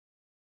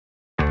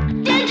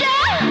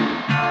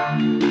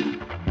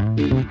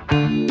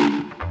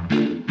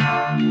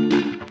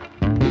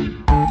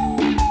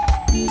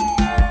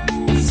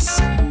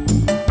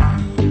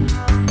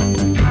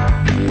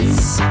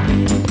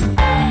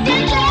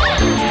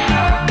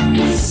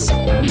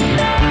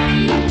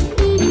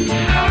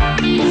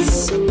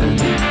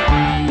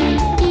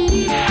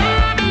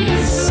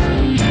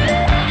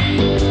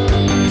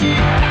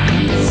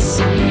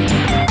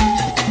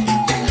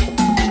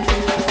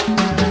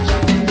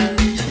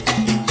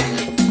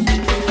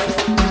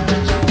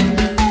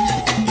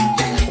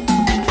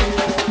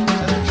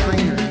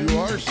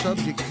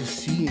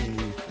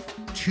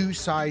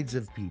sides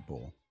of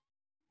people.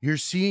 You're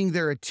seeing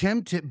their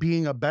attempt at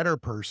being a better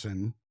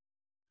person,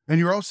 and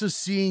you're also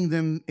seeing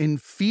them in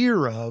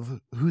fear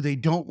of who they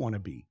don't want to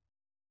be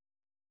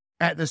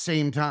at the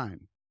same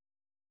time,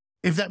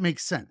 if that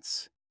makes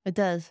sense. It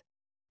does.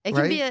 It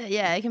can be Right?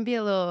 it can be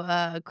a little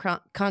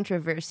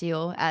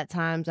controversial at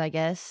times, I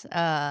guess.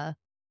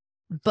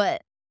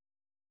 But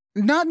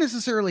Not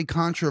necessarily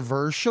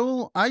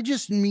controversial. I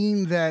just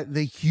mean that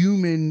the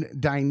human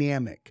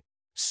dynamic,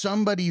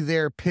 somebody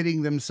there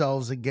pitting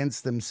themselves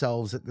against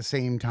themselves at the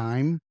same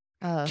time,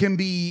 uh, can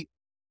be,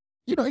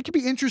 it can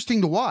be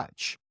interesting to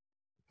watch.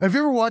 Have you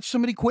ever watched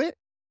somebody quit?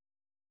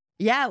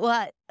 yeah,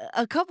 well,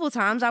 a couple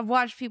times I've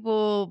watched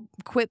people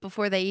quit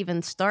before they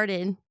even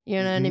started. You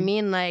know what I Hmm.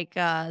 mean? Like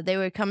they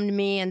would come to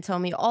me and tell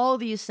me all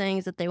these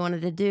things that they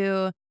wanted to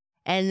do,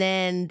 and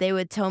then they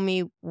would tell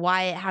me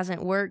why it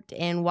hasn't worked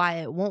and why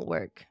it won't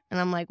work. And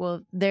I'm like,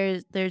 well,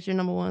 there's your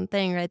number one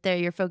thing right there.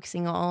 You're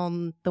focusing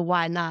on the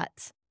why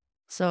nots.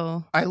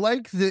 So I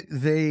like that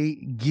they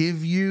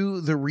give you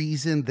the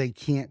reason they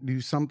can't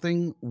do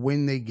something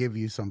when they give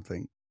you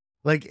something.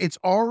 Like it's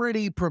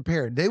already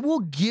prepared. They will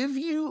give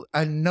you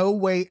a no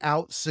way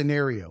out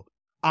scenario.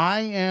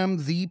 I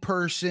am the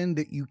person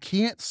that you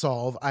can't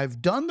solve.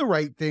 I've done the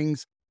right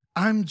things.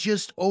 I'm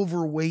just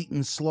overweight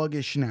and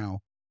sluggish now.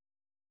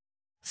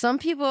 some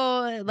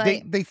people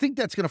They think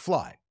that's going to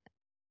fly.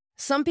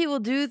 Some people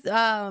do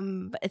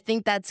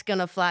think that's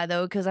gonna fly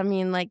though, because I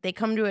mean, like they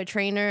come to a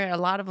trainer. A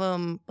lot of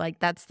them, like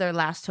that's their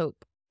last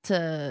hope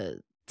to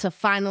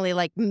finally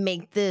like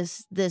make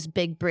this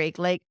big break.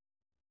 Like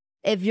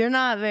if you're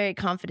not very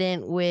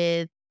confident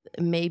with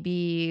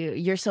maybe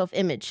your self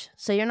image,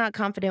 so you're not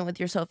confident with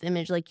your self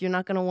image, like you're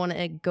not gonna want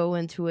to go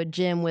into a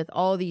gym with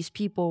all these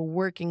people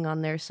working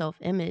on their self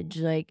image,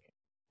 like.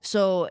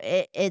 So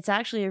it's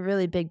actually a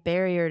really big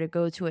barrier to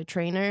go to a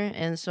trainer,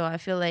 and so I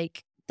feel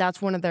like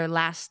that's one of their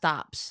last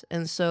stops.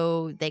 And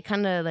so they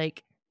kind of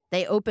like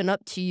they open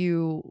up to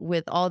you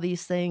with all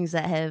these things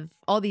that have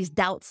all these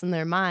doubts in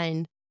their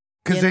mind,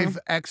 Because you know? they've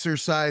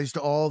exercised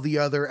all the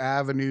other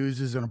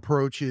avenues and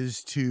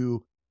approaches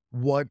to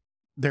what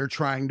they're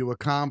trying to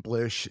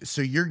accomplish.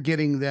 So you're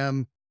getting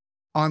them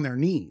on their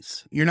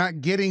knees. You're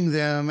not getting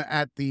them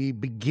at the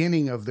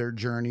beginning of their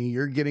journey.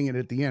 You're getting it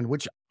at the end,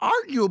 which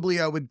arguably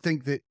I would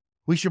think that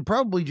we should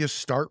probably just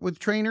start with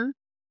trainer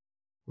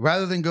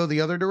rather than go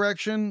the other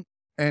direction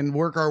and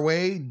work our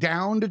way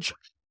down to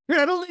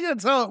I don't think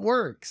that's how it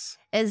works.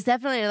 It's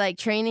definitely like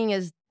training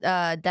is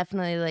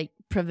definitely like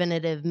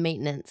preventative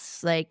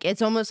maintenance. Like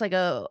it's almost like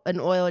an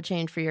oil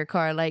change for your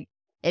car. Like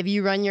if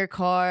you run your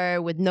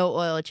car with no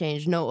oil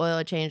change,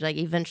 like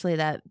eventually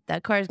that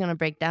car is going to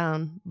break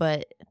down,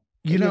 but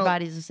You your know,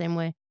 body's the same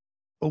way.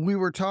 we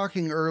were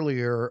talking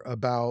earlier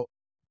about,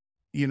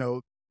 you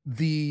know,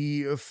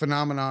 the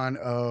phenomenon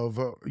of,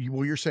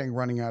 well, you're saying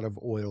running out of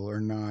oil or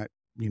not,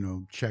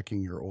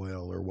 checking your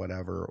oil or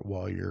whatever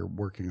while you're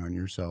working on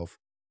yourself.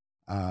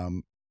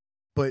 Um,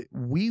 but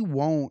we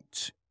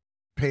won't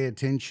pay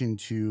attention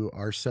to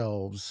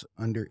ourselves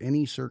under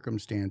any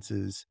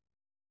circumstances.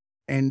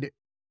 And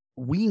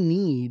we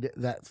need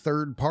that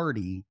third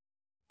party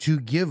to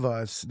give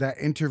us that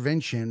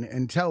intervention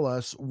and tell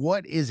us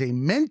what is a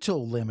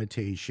mental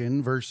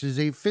limitation versus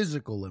a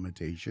physical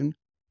limitation,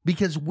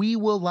 because we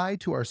will lie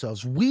to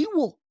ourselves. We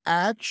will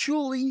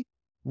actually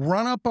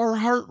run up our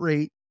heart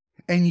rate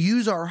and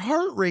use our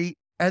heart rate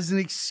as an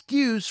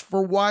excuse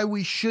for why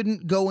we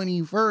shouldn't go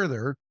any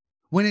further,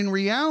 when in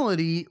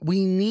reality,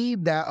 we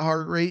need that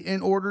heart rate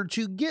in order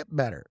to get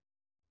better.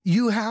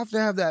 You have to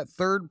have that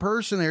third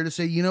person there to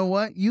say, you know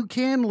what? You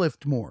can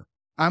lift more.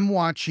 I'm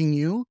watching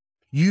you.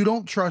 You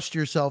don't trust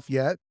yourself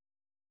yet,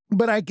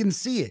 but I can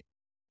see it.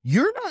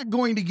 You're not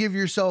going to give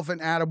yourself an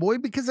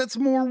attaboy because that's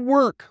more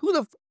work. Who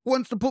the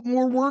wants to put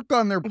more work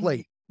on their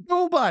plate?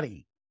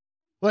 Nobody.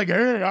 Like,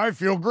 hey, I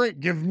feel great.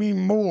 Give me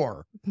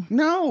more.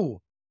 No.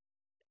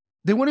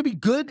 They want to be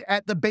good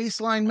at the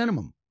baseline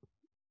minimum.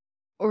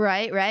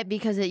 Right,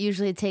 because it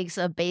usually takes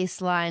a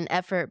baseline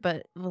effort,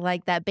 but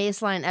like that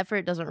baseline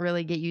effort doesn't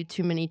really get you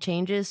too many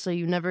changes, so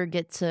you never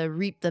get to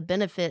reap the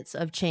benefits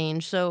of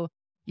change. So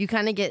you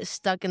kind of get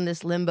stuck in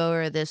this limbo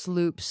or this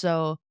loop.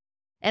 So,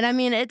 and I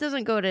mean, it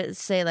doesn't go to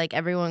say like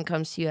everyone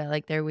comes to you at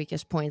like their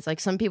weakest points. Like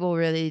some people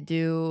really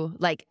do,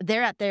 like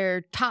they're at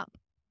their top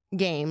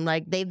game.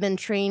 Like they've been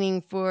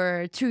training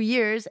for 2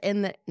 years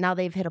and now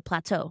they've hit a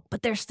plateau,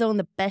 but they're still in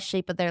the best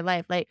shape of their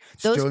life. Like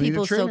those Still need a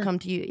people still trainer. come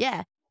to you.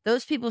 Yeah.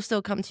 Those people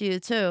still come to you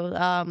too.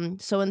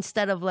 So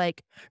instead of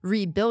like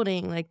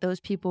rebuilding, like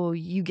those people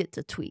you get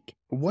to tweak.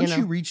 Once know?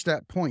 you reach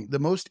that point, the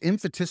most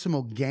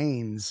infinitesimal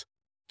gains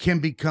can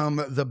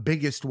become the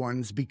biggest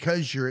ones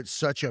because you're at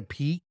such a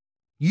peak.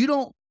 You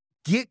don't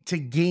get to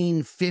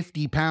gain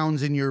 50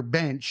 pounds in your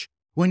bench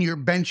when you're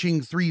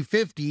benching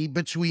 350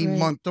 between Right.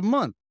 month to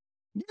month.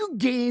 You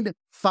gain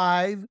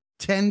 5,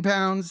 10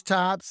 pounds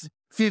tops,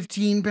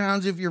 15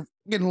 pounds if you're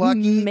getting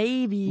lucky.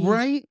 Maybe.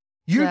 Right?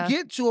 You Yeah.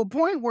 get to a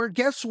point where,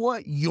 guess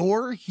what?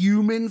 Your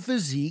human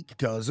physique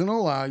doesn't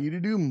allow you to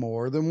do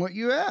more than what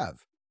you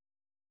have.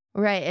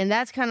 Right, and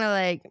that's kinda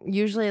like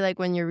usually, like,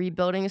 when you're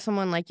rebuilding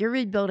someone, like, you're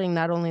rebuilding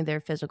not only their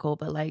physical,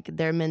 but, like,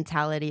 their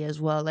mentality as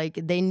well, like,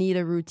 they need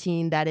a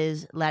routine that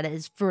is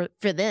for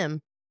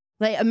them.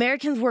 Like,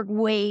 Americans work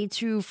way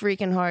too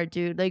freaking hard,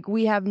 dude, like,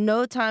 we have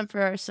no time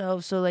for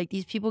ourselves, so, like,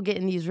 these people get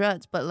in these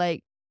ruts, but,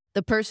 like,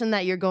 the person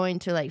that you're going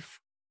to, like,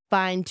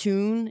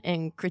 fine-tune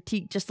and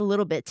critique just a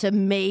little bit to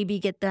maybe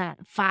get that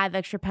 5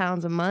 extra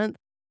pounds a month,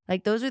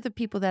 like, those are the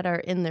people that are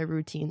in their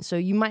routine, so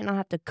you might not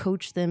have to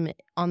coach them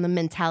on the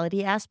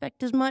mentality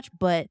aspect as much,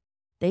 but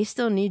they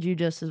still need you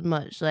just as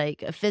much,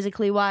 like,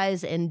 physically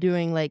wise and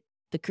doing, like,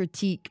 the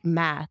critique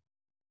math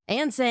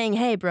and saying,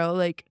 "Hey, bro,"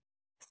 like,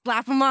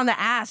 slap them on the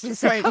ass,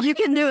 just like, "You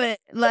can do it."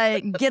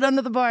 Like, "Get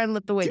under the bar and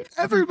lift the weights."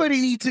 Everybody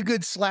needs a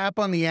good slap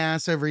on the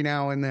ass every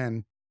now and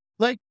then.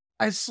 Like,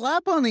 a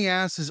slap on the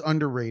ass is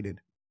underrated.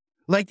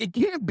 Like, it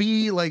can't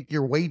be like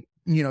your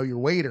your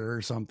waiter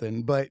or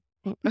something, but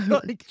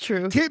like,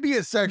 True. can't be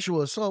a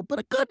sexual assault, but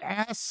a good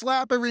ass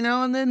slap every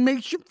now and then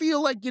makes you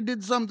feel like you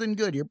did something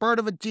good. You're part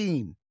of a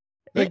team.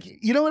 Like,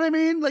 you know what I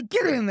mean? Like,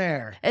 get in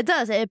there. It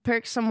does. It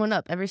perks someone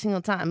up every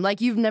single time.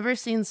 Like, you've never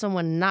seen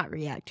someone not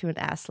react to an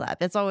ass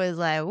slap. It's always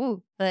like,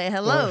 "Ooh, like,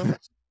 hello."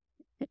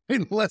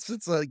 Unless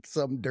it's like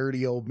some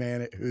dirty old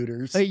man at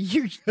Hooters.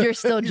 You're still You're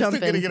still gonna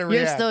jumping. get a You're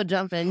react. still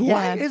jumping.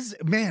 Why Yeah.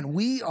 man,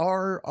 we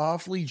are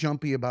awfully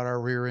jumpy about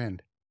our rear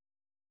end.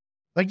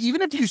 Like,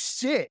 even if you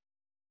sit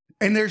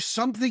and there's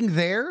something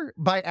there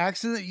by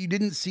accident that you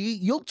didn't see,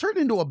 you'll turn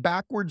into a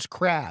backwards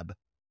crab,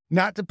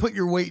 not to put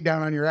your weight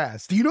down on your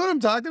ass. Do you know what I'm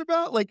talking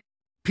about? Like,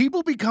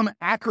 people become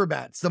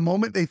acrobats the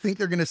moment they think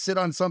they're going to sit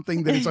on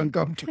something that is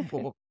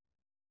uncomfortable.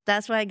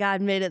 That's why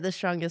God made it the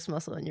strongest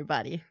muscle in your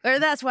body. Or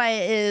that's why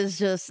it is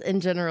just in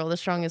general the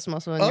strongest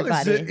muscle in your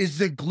body. Is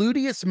the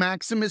gluteus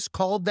maximus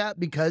called that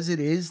because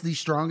it is the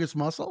strongest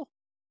muscle?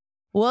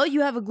 Well,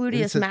 you have a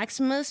gluteus a-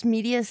 maximus,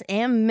 medius,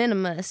 and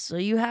minimus. So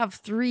you have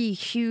 3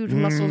 huge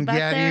muscles back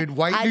yeah, there. dude.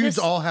 White I dudes just-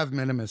 all have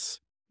minimus.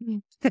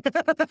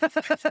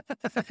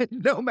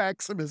 No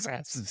Maximus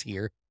asses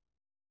here.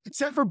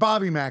 Except for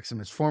Bobby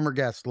Maximus, former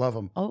guest. Love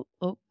him. Oh,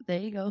 there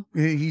you go.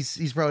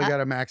 He's probably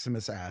got a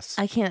Maximus ass.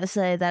 I can't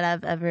say that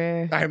I've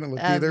ever I haven't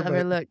looked either,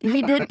 but looked.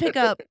 He did pick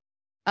up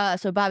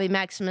so Bobby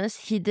Maximus,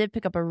 he did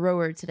pick up a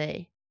rower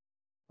today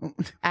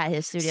at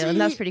his studio,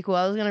 and that's See? pretty cool.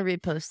 I was gonna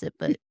repost it,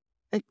 but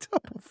A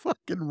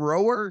fucking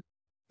rower.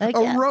 like,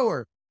 A yeah,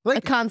 rower. a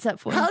Like, concept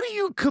for how him. do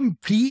you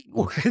compete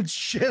with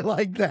shit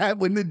like that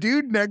when the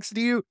dude next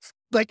to you,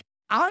 like,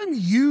 I'm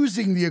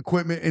using the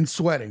equipment and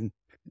sweating,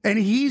 and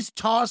he's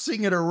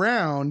tossing it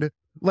around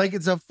like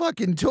it's a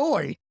fucking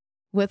toy.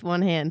 With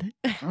one hand.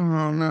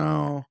 Oh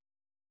no.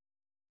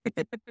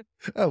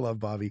 I love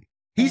Bobby.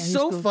 He's he's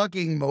so cool.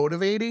 fucking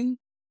motivating.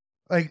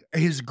 Like,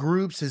 his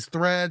groups, his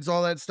threads,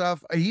 all that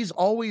stuff. He's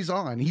always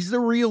on. He's the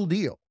real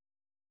deal.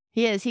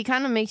 He is. He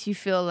kind of makes you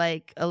feel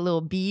like a little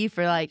bee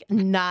for like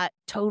not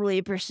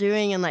totally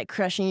pursuing and like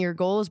crushing your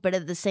goals, but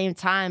at the same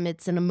time,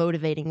 it's in a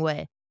motivating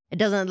way. It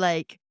doesn't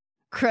like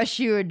crush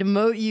you or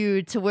demote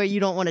you to where you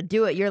don't want to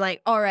do it. You're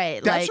like, all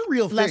right, That's like, a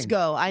real let's thing.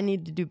 go. I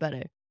need to do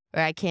better,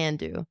 or I can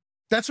do.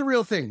 That's a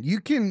real thing. You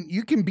can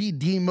be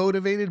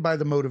demotivated by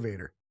the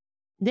motivator.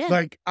 Yeah.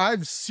 Like,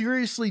 I've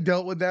seriously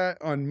dealt with that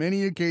on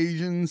many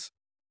occasions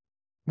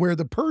where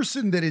the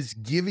person that is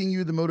giving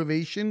you the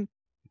motivation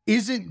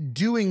isn't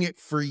doing it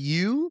for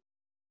you.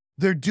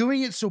 They're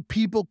doing it so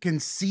people can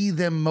see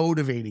them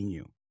motivating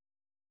you.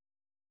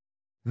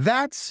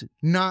 That's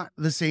not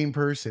the same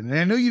person. And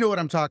I know you know what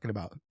I'm talking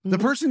about. The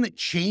Mhm. person that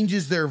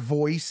changes their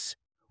voice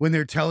when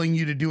they're telling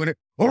you to do it.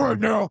 All right,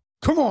 now,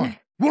 come on.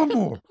 One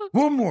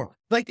more.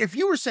 Like, if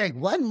you were saying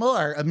one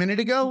more a minute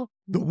ago,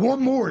 the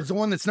one more is the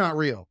one that's not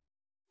real.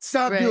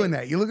 Stop Right. doing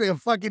that. You look like a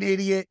fucking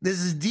idiot. This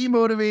is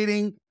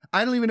demotivating.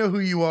 I don't even know who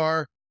you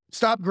are.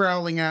 Stop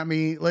growling at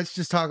me. Let's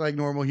just talk like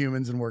normal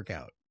humans and work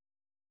out.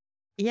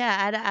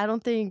 Yeah, I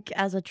don't think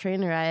as a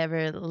trainer I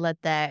ever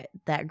let that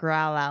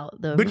growl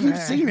out. The But you've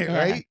 "Rrr." seen it, Yeah.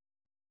 right?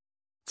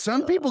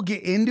 Some people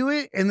get into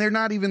it and they're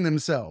not even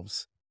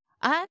themselves.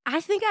 I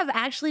think I've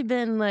actually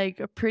been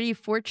like pretty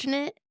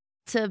fortunate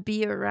to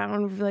be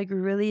around like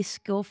really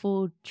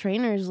skillful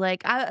trainers.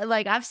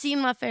 I've seen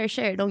my fair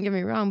share, don't get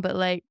me wrong, but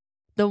like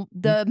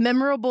the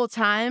memorable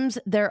times,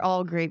 they're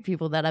all great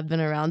people that I've been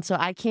around. So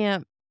I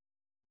can't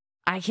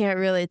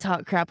really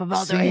talk crap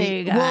about the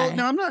hey guy. Well,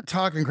 no, I'm not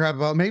talking crap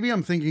about. Maybe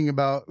I'm thinking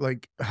about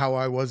like how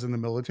I was in the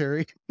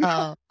military.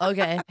 Oh,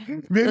 okay.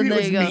 Maybe Then it there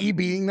was you go. me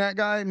being that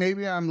guy.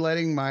 Maybe I'm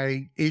letting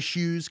my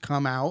issues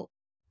come out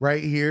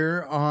right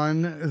here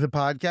on the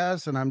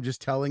podcast, and I'm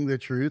just telling the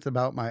truth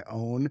about my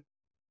own.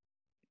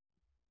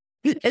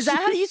 Is that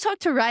how you talk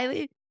to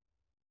Riley?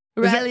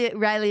 Is that-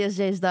 Riley is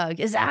Jay's dog.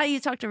 Is that how you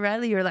talk to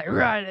Riley? You're like,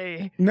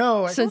 Riley.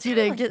 No, I Since don't you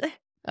feel didn't like- get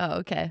Oh,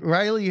 okay.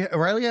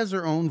 Riley has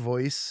her own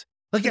voice.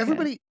 Like,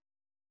 Okay.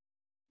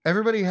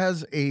 everybody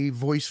has a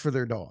voice for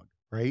their dog,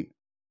 right?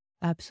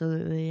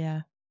 Absolutely,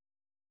 yeah.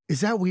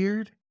 Is that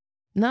weird?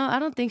 No, I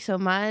don't think so.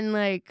 Mine,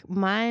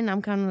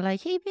 I'm kind of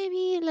like, hey,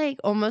 baby, like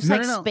almost No,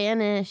 like no, no.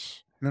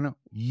 Spanish No.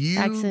 You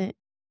accent.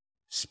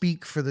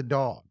 speak for the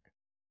dog.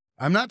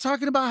 I'm not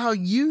talking about how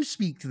you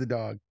speak to the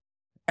dog.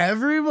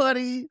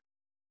 Everybody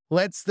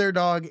lets their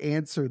dog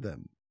answer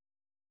them.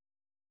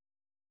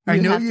 I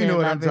You know have you to know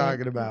what I'm elaborate.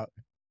 talking about.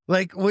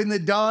 Like when the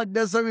dog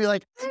does something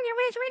like,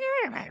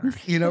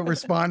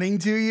 responding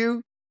to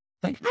you,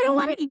 Like, I don't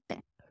want to eat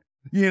that.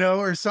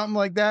 or something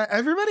like that.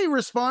 Everybody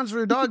responds for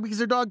their dog because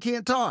their dog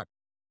can't talk.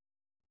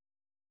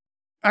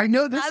 I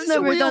know this I've is a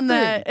never real done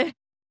thing. that.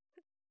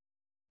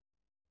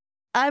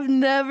 I've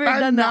never I'm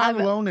done not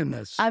that. alone in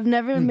this. I've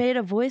never Hmm. made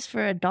a voice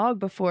for a dog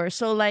before.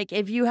 So, like,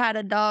 if you had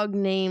a dog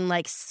named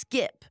like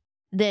Skip,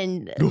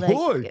 then like,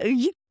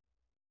 Boy.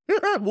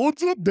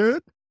 What's up,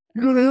 Dad?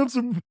 You gonna have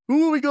some? Who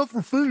do we got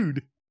for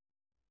food?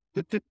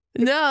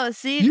 no,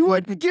 see, You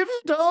would give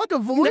your dog a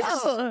voice?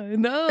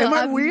 no, Am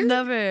I I've weird?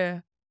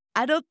 never.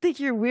 I don't think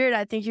you're weird.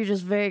 I think you're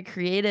just very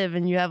creative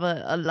and you have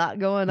a lot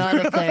going on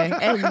up there.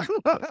 And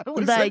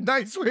Was like, a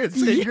nice way of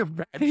saying you're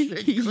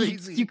batshit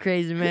crazy. you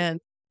crazy man.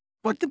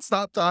 Fucking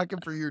stop talking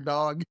for your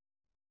dog.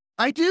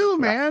 I do,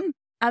 man.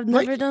 I've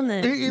Like, never done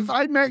that. if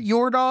I met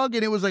your dog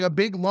and it was like a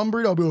big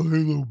lumber, I'll be like,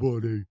 hello,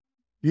 buddy.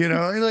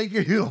 And like,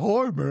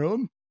 hi,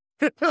 man.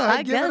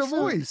 I give it a guess so.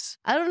 voice.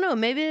 I don't know.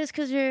 Maybe it's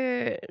because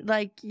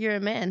you're a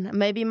man.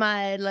 Maybe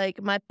my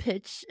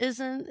pitch is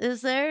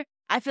there.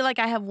 I feel like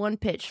I have one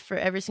pitch for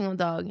every single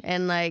dog,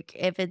 and like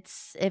if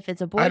it's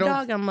a boy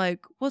dog, I'm like,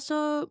 what's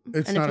up?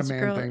 It's and not if a man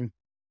girl, thing.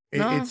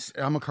 No?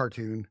 I'm a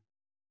cartoon.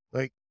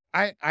 Like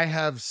I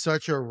have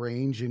such a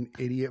range in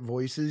idiot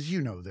voices. You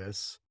know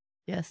this.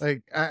 Yes.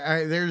 Like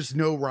I there's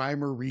no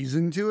rhyme or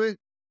reason to it.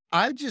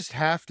 I just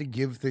have to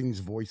give things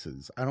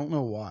voices. I don't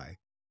know why.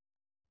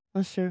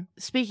 That's true.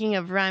 Speaking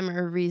of rhyme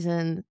or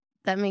reason,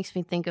 that makes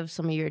me think of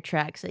some of your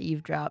tracks that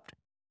you've dropped.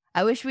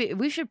 I wish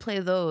we should play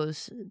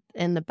those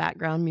in the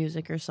background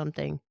music or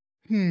something.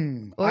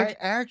 Or I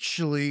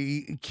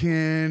actually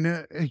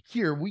can.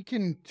 Here, we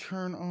can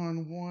turn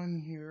on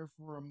one here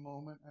for a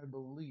moment, I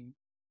believe.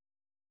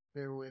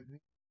 Bear with me.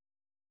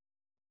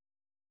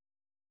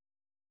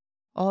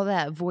 all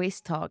that voice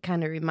talk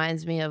kind of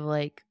reminds me of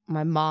like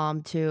my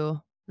mom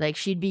too. Like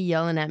she'd be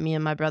yelling at me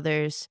and my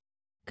brothers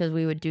because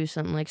we would do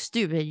something like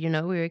stupid, we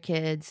were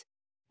kids,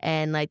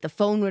 and like the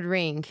phone would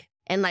ring,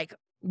 and like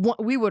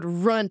we would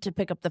run to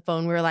pick up the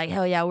phone. We were like,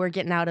 hell yeah, we're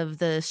getting out of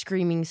the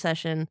screaming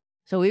session.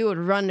 So we would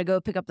run to go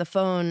pick up the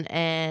phone,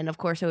 and of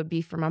course it would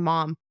be for my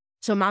mom.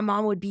 So my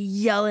mom would be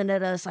yelling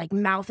at us, like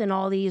mouthing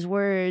all these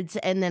words,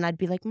 and then I'd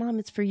be like, Mom,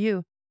 it's for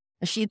you.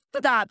 And she'd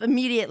stop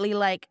immediately,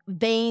 like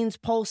veins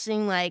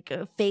pulsing, like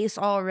face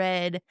all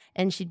red,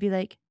 and she'd be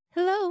like,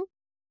 hello.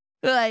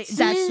 Like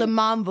that's the See?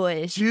 mom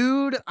voice.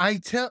 Dude, I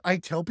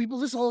tell people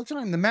this all the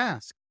time.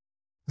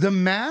 The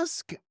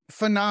mask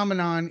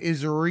phenomenon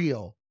is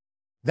real.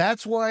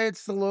 That's why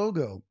it's the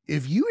logo.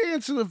 If you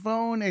answer the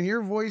phone and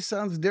your voice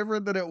sounds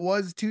different than it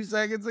was 2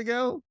 seconds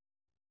ago,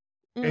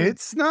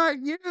 it's not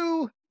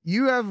you.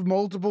 You have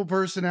multiple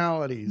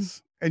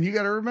personalities, and you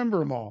got to remember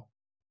them all.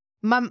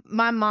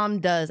 My mom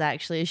does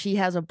actually. She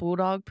has a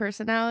bulldog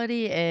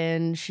personality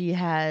and she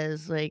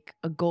has like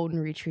a golden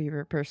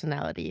retriever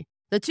personality.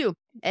 The two.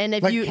 And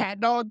if Like you cat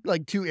dog,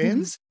 like 2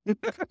 ends. Do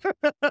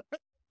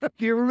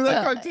you remember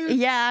that cartoon?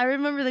 yeah, I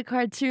remember the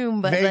cartoon,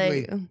 but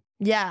Vaguely. like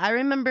yeah, I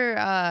remember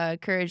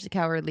Courage the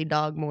Cowardly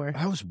Dog more.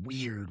 That was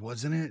weird,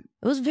 wasn't it?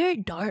 It was very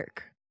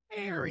dark.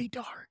 Very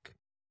dark.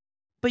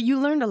 But you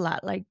learned a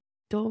lot. Like,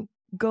 don't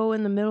go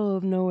in the middle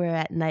of nowhere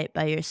at night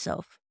by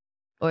yourself,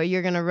 or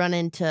you're gonna run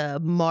into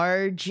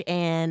Marge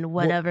and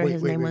whatever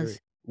his name was.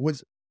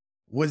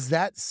 Was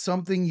that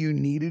something you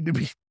needed to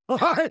be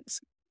taught?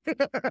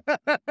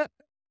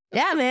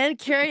 Yeah, man.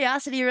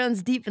 Curiosity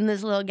runs deep in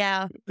this little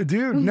gal.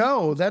 Dude,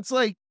 no, that's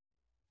like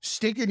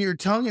sticking your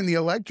tongue in the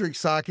electric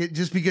socket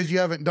just because you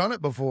haven't done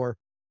it before.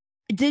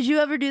 Did you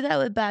ever do that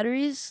with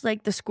batteries,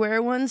 like the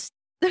square ones?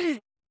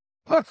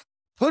 Put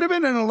them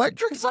in an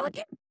electric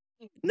socket?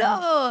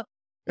 No.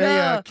 Hey,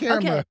 No.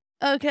 camera.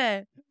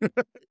 Okay.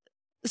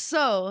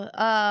 So,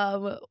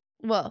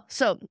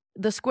 so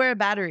the square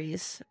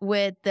batteries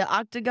with the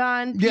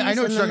octagon piece. Yeah, I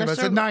know what and you're then talking about. It's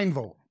a circle.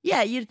 9-volt.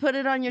 Yeah, you'd put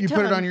it on your You tongue.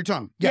 put it on your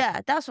tongue.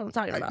 Yeah, that's what I'm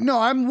talking about. No,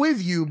 I'm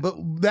with you, but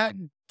that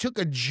took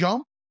a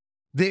jump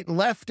that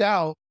left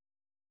out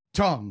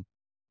tongue.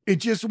 It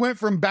just went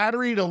from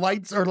battery to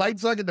lights or light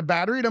socket to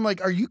battery. And I'm like,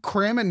 are you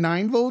cramming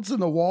 9 volts in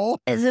the wall?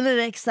 Isn't it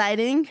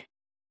exciting?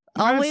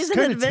 Always an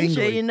kinda adventure.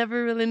 tingly. You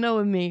never really know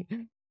with me.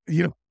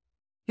 You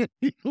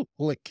know,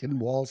 licking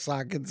wall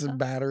sockets and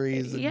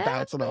batteries and Yeah.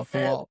 bouncing off the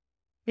wall.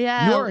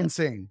 Yeah. You're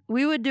insane.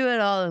 We would do it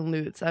all in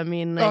loots. I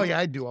mean, like, Oh, yeah,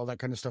 I do all that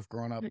kind of stuff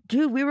growing up.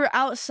 dude, we were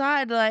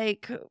outside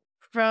like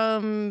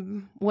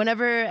from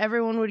whenever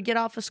everyone would get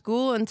off of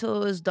school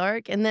until it was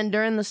dark. And then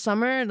during the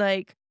summer,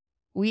 like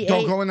we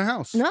Don't ate. go in the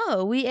house.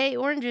 No, we ate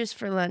oranges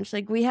for lunch.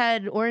 Like we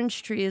had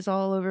orange trees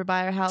all over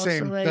by our house.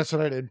 Same. So, like, That's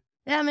what I did.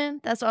 yeah, man.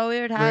 That's all we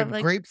would We have. had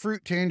Like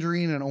grapefruit,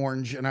 tangerine, and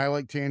orange, and I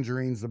like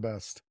tangerines the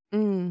best.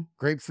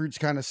 Grapefruits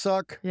kind of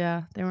suck.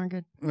 Yeah, they weren't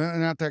good.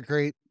 Not that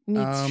great.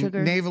 Needs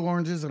sugar. Navel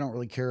oranges, I don't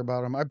really care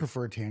about them. I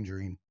prefer a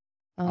tangerine,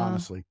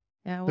 honestly.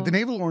 Yeah, well, But the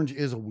navel orange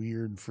is a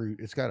weird fruit.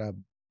 It's got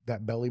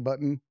that belly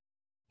button.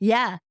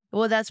 Yeah.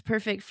 Well, that's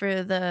perfect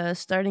for the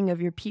starting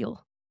of your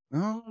peel.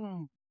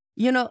 Oh.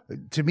 You know,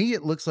 To me,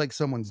 it looks like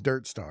someone's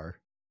dirt star.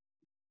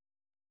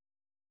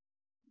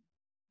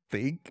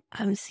 Think?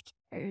 I'm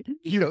scared.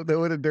 You don't know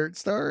what a dirt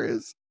star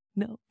is?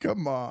 No.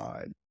 Come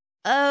on.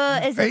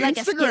 Is it Hey, like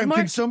a skid Instagram, mark?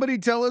 can somebody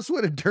tell us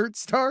what a dirt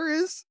star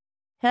is?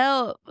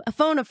 Hell,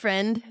 phone a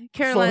friend.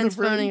 Caroline's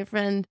phoning a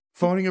friend.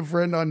 Phoning a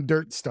friend on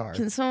dirt star.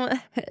 Can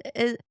someone?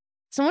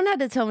 Someone had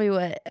to tell me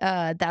what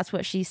that's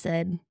what she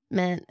said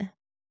meant.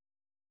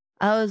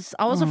 I was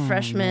a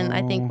freshman,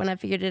 I think, no. when I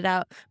figured it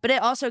out. But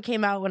it also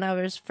came out when I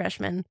was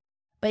freshman.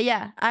 But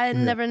yeah, I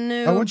Yeah. never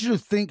knew. I want you to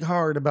think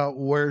hard about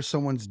where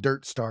someone's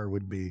dirt star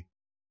would be.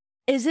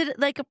 Is it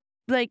like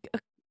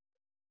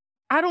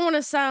I don't want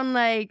to sound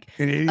like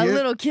An a idiot?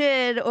 little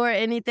kid or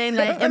anything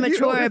like You don't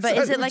immature, wanna but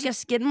is sound it like a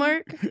skid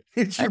mark?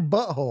 It's your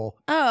butthole.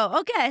 Oh,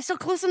 okay, so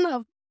close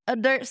enough. A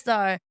dirt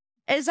star.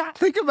 Is that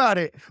Think about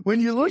it. When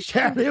you look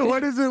at it, what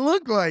does it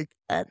look like?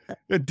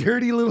 A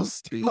dirty little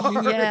star.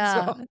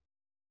 yeah.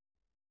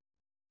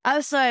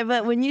 I'm sorry,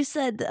 but when you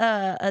said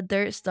a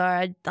dirt star,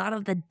 I thought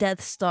of the Death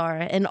Star,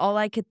 and all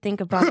I could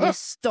think about was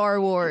Star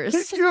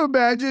Wars. Can you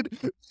imagine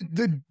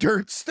the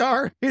dirt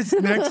star is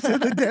next to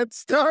the Death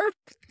Star?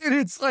 And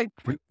it's like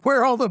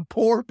where all the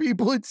poor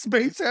people in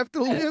space have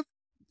to live.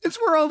 It's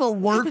where all the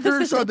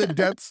workers on the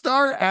Death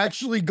Star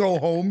actually go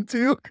home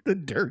to. The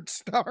dirt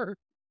star.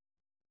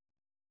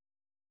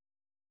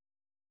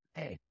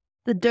 Hey.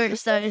 The dirt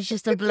star is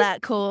just a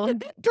black hole.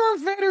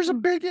 Darth Vader's a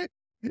bigot.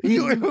 He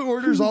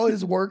orders all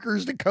his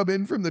workers to come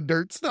in from the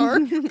dirt star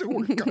to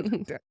work on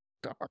the Death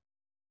Star.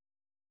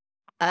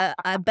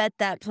 I bet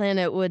that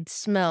planet would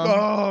smell.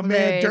 Oh man,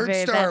 very, dirt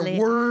very star, badly.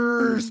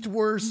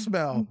 worst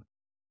smell.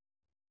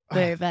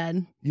 Very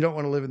bad. You don't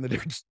want to live in the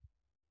dirt star.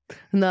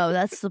 No,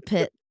 that's the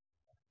pit.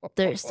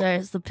 Dirt star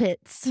is the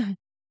pits.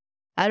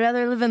 I'd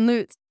rather live in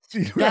Lutz.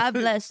 God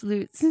bless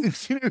Lutz.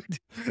 Dude,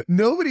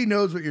 nobody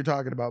knows what you're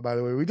talking about, by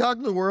the way. We talk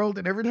to the world,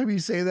 and every time you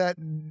say that,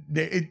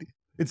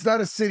 it's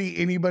not a city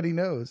anybody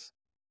knows.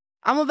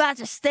 I'm about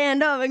to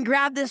stand up and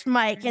grab this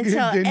mic and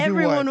tell Then do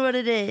everyone what? what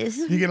it is.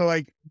 You're gonna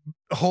like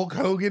Hulk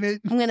Hogan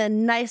it? I'm gonna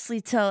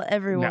nicely tell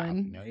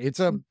everyone. No, it's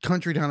a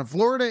country town.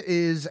 Florida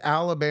is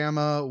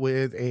Alabama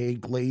with a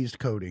glazed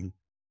coating.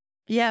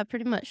 Yeah,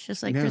 pretty much.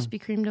 Just like Yeah. Krispy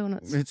Kreme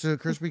donuts. It's a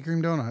Krispy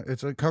Kreme donut.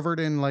 It's covered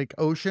in like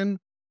ocean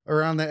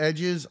around the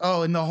edges.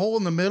 Oh, and the hole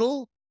in the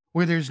middle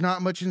where there's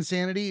not much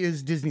insanity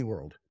is Disney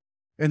World.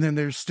 And then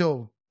there's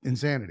still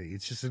insanity.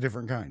 It's just a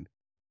different kind.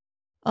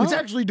 It's Oh,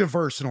 actually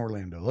diverse in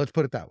Orlando. Let's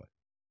put it that way.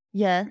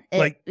 yeah.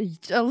 like-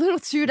 It's a little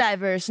too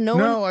diverse. No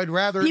one. No, I'd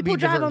rather it People be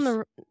drive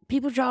diverse.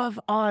 people drive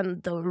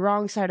on the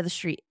wrong side of the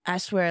street. I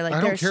swear. Like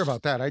I don't there's care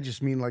about that. I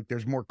just mean like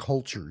there's more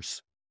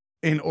cultures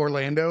in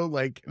Orlando.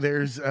 Like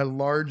there's a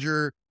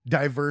larger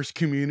diverse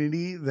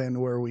community than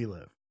where we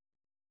live.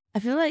 I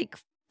feel like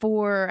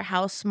for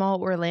how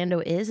small Orlando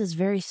is, it's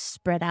very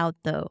spread out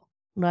though.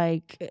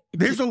 Like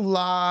There's a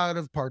lot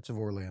of parts of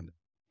Orlando.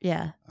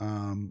 yeah.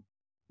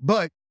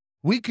 But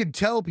we could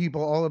tell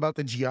people all about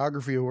the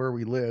geography of where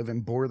we live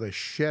and bore the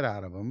shit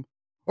out of them.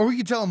 Or we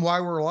could tell them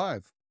why we're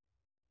alive.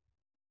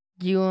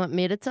 Do you want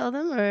me to tell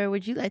them, or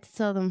would you like to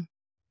tell them?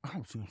 I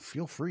don't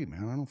feel free,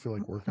 man. I don't feel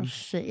like Oh working.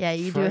 shit! Yeah,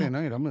 you Friday do.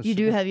 night, I'm gonna You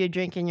do sit- have your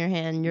drink in your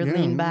hand. You're Yeah,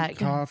 leaned back.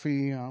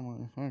 Coffee.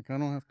 Fuck, I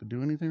don't have to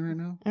do anything right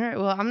now. All right.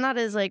 Well, I'm not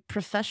as like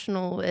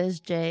professional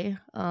as Jay.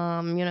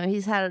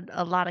 He's had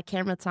a lot of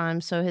camera time,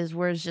 so his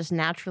words just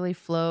naturally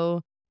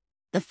flow.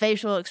 The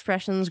facial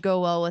expressions go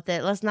well with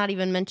it. Let's not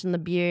even mention the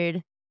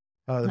beard.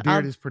 The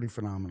beard is pretty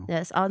phenomenal.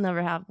 Yes, I'll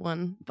never have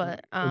one,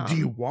 but Do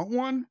you want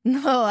one?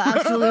 no,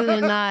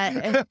 absolutely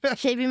not.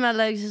 Shaving my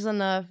legs is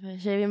enough.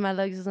 Shaving my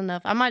legs is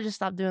enough. I might just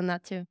stop doing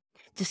that too.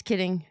 Just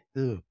kidding.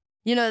 Ew.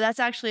 You know, that's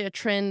actually a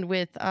trend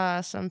with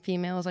some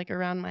females like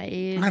around my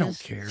age. I don't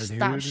Just care,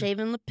 Stop dude.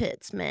 shaving the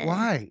pits, man.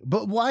 Why?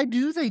 But why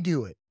do they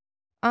do it?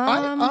 I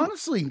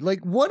honestly,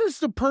 like, what is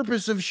the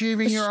purpose of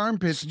shaving your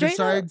armpits straight up,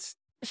 besides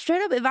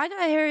straight up, if I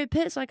got hairy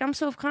pits, like I'm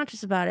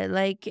self-conscious about it.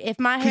 Like if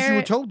my because you hair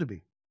were told to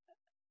be?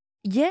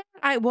 yeah,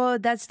 well,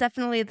 that's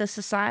definitely the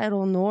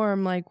societal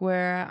norm, like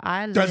where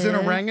I live. Does an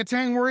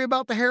orangutan worry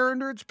about the hair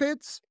under its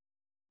pits?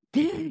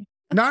 Not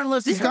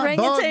unless he's The got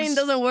orangutan bugs.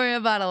 doesn't worry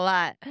about a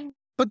lot.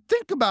 But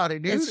think about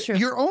it, dude. It's true.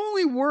 You're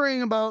only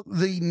worrying about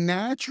the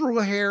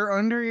natural hair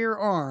under your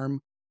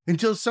arm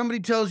until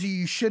somebody tells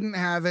you shouldn't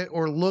have it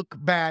or look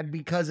bad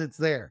because it's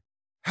there.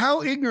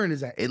 How ignorant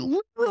is that? It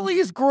literally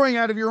is growing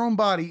out of your own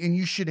body and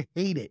you should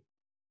hate it.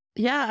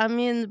 Yeah, I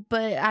mean,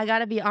 but I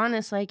gotta be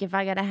honest, like if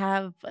I gotta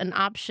have an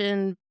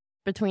option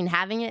between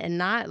having it and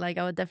not, like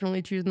I would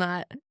definitely choose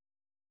not.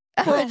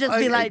 I would just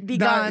be like, be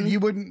gone. You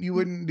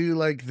wouldn't do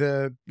like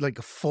a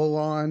full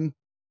on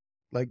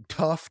like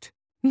tuft.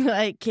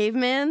 Like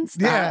caveman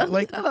style. Yeah,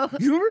 like No.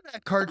 you remember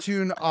that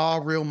cartoon Aw,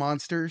 Real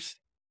Monsters?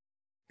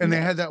 And they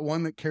had that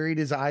one that carried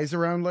his eyes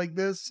around like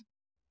this.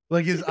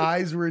 Like his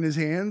eyes were in his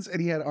hands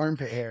and he had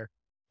armpit hair.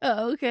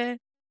 Oh, okay.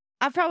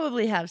 I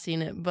probably have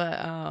seen it, but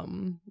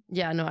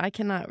yeah, no, I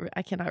cannot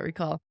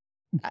recall.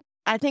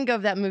 I think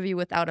of that movie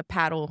Without a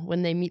Paddle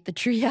when they meet the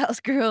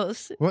Treehouse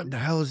Girls. What the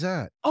hell is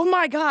that? Oh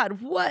my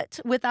god, what?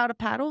 Without a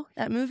Paddle?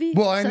 That movie?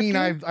 Well, I Seth mean,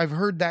 Green? I've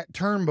heard that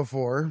term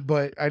before,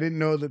 but I didn't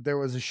know that there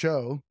was a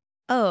show.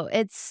 Oh,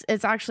 it's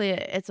actually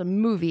it's a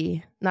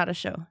movie, not a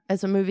show.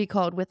 It's a movie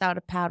called Without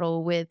a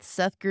Paddle with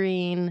Seth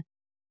Green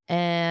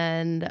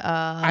and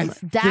I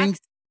Dax think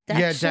yeah,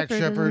 Dax Shepard,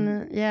 isn't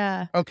Shepard. it?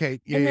 Yeah. Okay,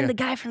 yeah, And then yeah. the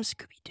guy from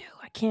Scooby Doo.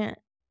 I can't.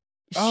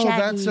 Oh,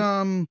 that's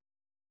Shaggy.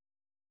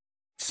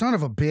 son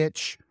of a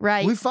bitch.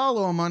 Right. We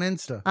follow him on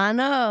Insta. I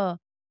know.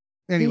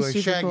 Anyway,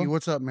 super Shaggy, cool.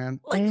 what's up,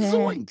 man? Like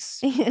zoinks.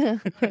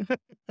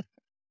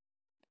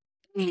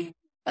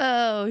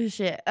 Oh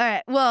shit. All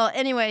right. Well,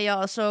 anyway,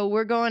 y'all. So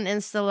we're going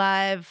Insta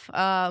Live.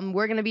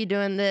 We're gonna be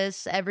doing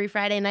this every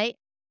Friday night.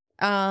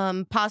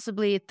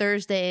 Possibly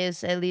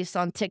Thursdays, at least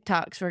on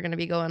TikToks, we're gonna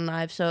be going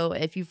live. So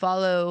if you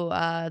follow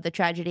the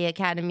Tragedy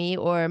Academy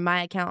or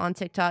my account on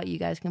TikTok, you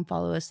guys can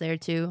follow us there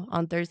too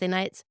on Thursday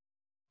nights.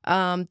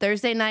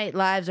 Thursday night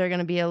lives are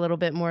gonna be a little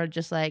bit more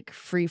just like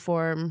free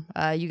form.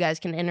 You guys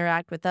can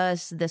interact with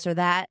us, this or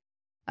that.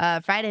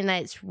 Friday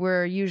nights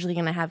we're usually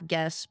gonna have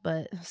guests,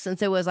 but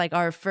since it was like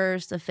our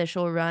first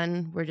official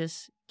run, we're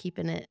just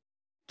keeping it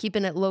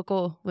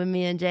local with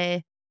me and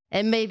Jay,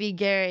 and maybe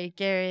Gary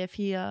if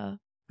he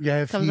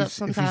Yeah, comes up if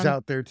sometime. he's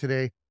out there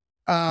today.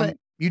 But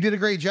You did a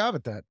great job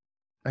at that.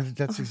 I think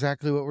that's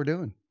exactly what we're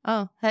doing.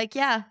 oh heck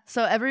yeah!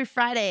 So every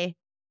Friday,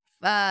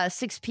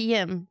 6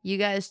 p.m. you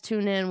guys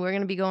tune in. We're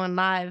gonna be going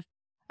live.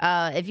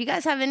 If you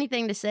guys have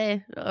anything to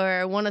say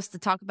or want us to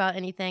talk about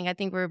anything, I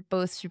think we're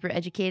both super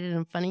educated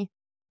and funny.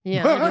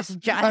 Yeah,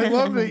 I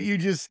love that you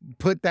just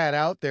put that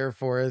out there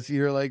for us.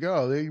 You're like,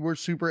 oh, we're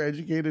super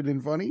educated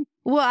and funny.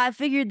 Well, I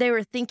figured they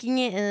were thinking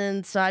it,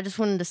 and so I just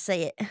wanted to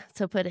say it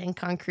to put it in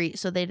concrete,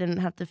 so they didn't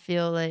have to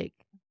feel like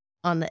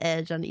on the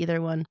edge on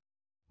either one.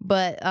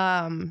 But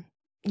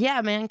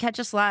yeah, man, catch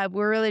us live.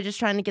 We're really just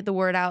trying to get the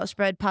word out,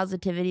 spread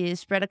positivity,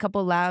 spread a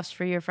couple laughs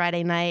for your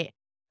Friday night.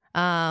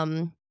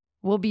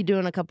 We'll be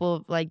doing a couple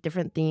of like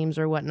different themes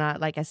or whatnot.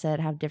 Like I said,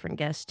 have different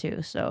guests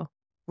too. So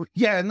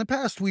Yeah, in the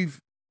past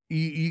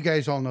you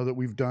guys all know that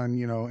we've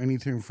done,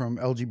 anything from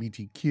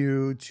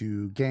LGBTQ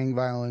to gang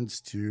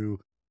violence to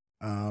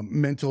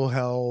mental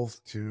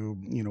health to,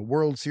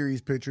 World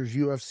Series pitchers,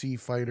 UFC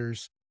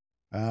fighters.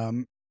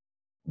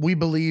 We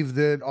believe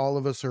that all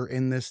of us are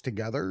in this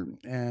together,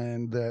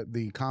 and that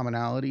the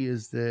commonality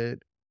is that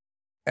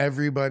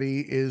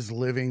everybody is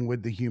living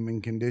with the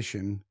human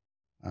condition.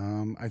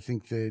 I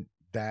think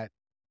that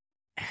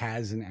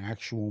has an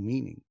actual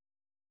meaning.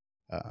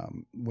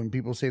 When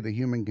people say the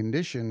human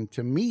condition,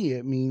 to me,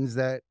 it means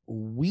that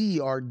we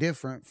are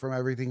different from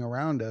everything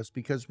around us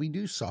because we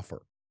do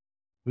suffer.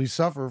 We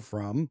suffer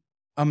from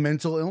a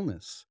mental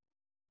illness,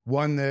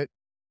 one that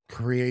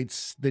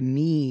creates the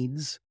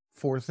needs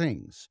for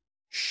things,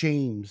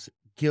 shames,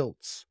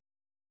 guilts.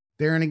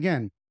 There and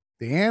again,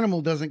 the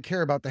animal doesn't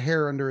care about the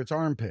hair under its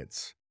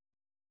armpits.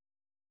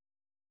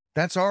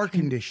 That's our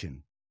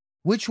condition.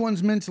 Which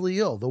one's mentally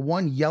ill? The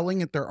one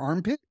yelling at their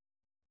armpit?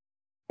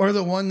 Or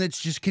the one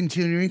that's just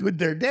continuing with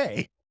their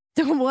day?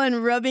 the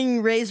one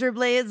rubbing razor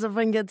blades up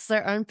against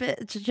their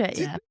armpit.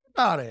 Yeah,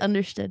 About it.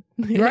 understood.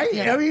 Right?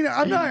 Yeah. I mean,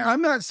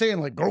 I'm not saying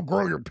like go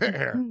grow your pit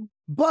hair.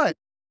 But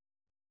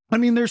I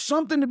mean, there's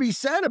something to be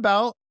said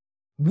about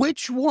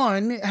which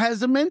one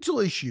has a mental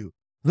issue.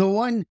 The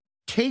one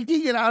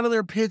taking it out of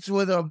their pits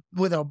with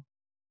a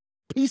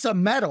piece of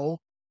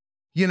metal,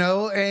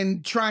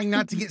 and trying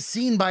not to get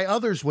seen by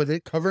others with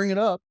it, covering it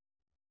up,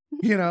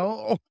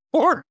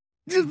 or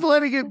just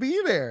letting it be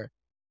there.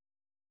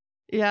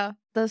 Yeah,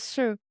 that's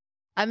true.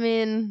 I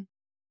mean,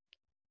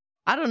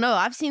 I don't know.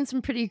 I've seen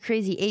some pretty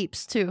crazy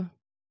apes too.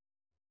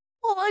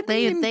 Well, I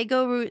mean, They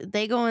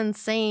go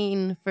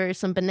insane for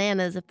some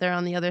bananas if they're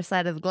on the other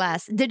side of the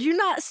glass. Did you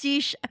not see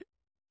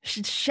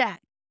Shaq?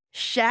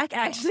 Shaq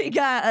actually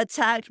got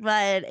attacked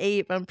by an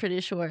ape. I'm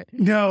pretty sure.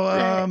 no,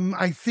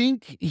 I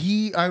think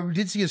I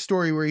did see a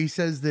story where he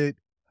says that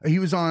he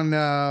was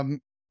on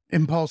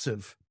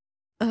Impulsive.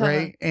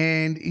 Right.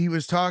 And he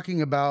was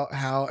talking about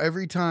how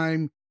every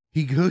time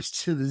he goes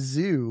to the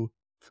zoo,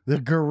 the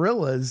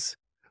gorillas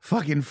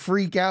fucking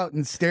freak out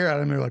and stare at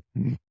him. They're like,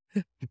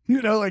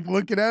 like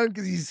looking at him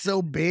because he's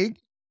so big.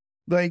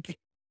 Like,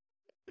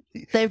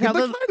 They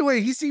probably. But by the way,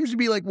 he seems to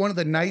be like one of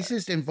the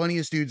nicest and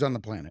funniest dudes on the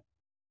planet.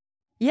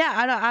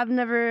 Yeah, I've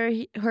never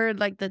heard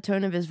like the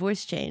tone of his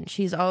voice change.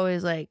 He's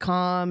always like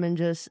calm and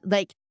just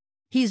like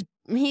he's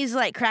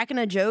like cracking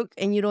a joke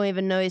and you don't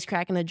even know he's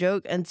cracking a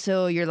joke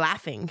until you're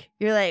laughing.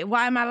 You're like,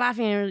 why am I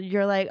laughing? And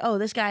you're like, oh,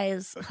 this guy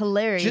is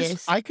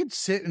hilarious. I could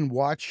sit and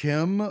watch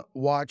him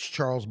watch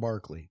Charles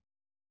Barkley.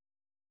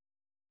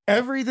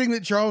 Everything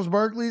that Charles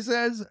Barkley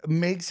says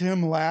makes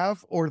him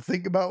laugh or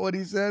think about what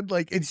he said.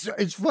 Like it's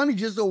funny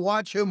just to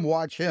watch him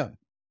watch him.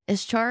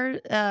 Is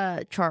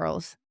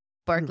Charles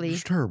Barkley?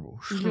 It's terrible.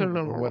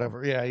 Or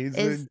whatever. Yeah,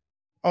 he's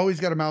always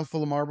got a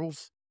mouthful of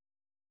marbles.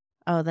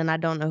 Oh, then I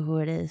don't know who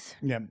it is.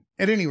 Yeah.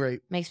 At any rate,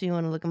 makes me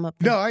want to look him up.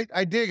 No,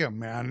 I dig him,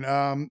 man.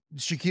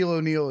 Shaquille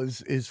O'Neal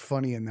is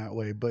funny in that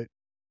way, but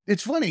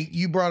it's funny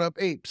you brought up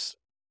apes.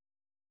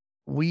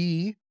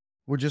 we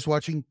were just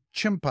watching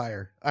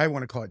Chimpire. I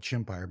want to call it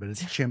Chimpire, but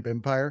it's Chimp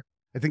Empire.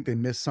 I think they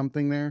missed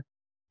something there.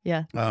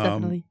 Yeah,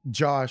 definitely.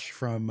 Josh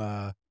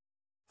from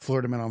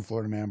Florida Man on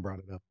Florida Man brought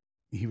it up.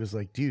 He was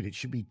like, dude, it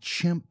should be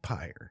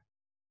Chimpire.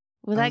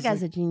 Well, that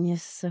guy's a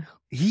genius. So.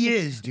 He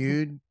is,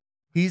 dude.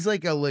 He's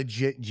like a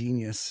legit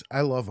genius.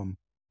 I love him.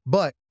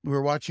 But we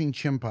were watching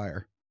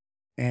Chimpire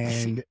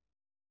and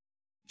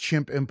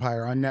Chimp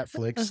Empire on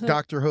Netflix.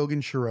 Dr.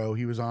 Hogan Shiro,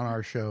 he was on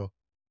our show,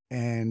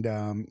 and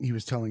he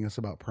was telling us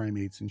about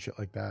primates and shit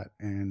like that.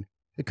 And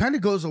it kind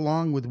of goes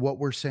along with what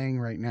we're saying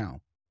right now,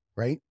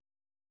 right?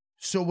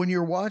 So when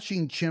you're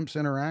watching chimps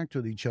interact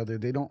with each other,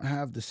 they don't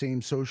have the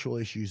same social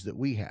issues that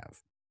we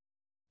have.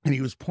 And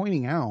he was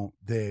pointing out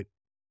that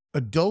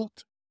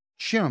adult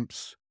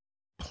chimps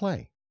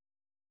play.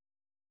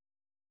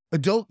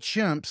 Adult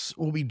chimps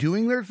will be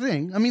doing their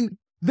thing. I mean,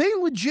 they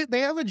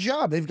have a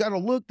job. They've got to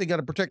look, they got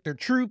to protect their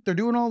troop. They're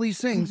doing all these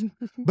things,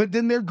 but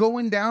then they're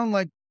going down,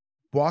 like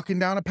walking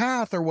down a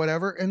path or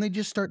whatever, and they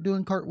just start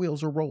doing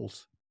cartwheels or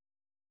rolls.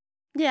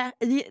 Yeah.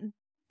 You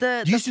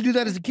used to do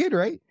that as a kid,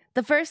 right?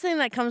 The first thing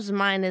that comes to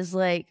mind is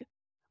like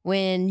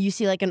when you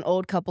see like an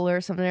old couple or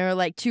something, or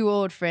like two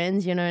old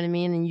friends, you know what I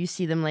mean? And you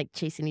see them like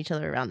chasing each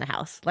other around the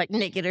house, like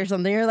naked or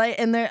something, or like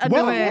in their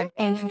underwear.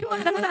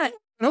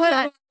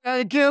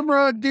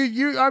 Camera,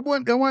 dude, I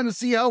want to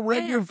see how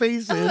red your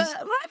face is.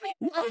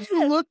 Why are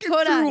you looking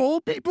through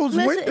old people's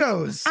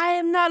windows? I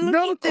am not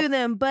looking through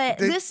them,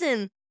 but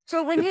listen.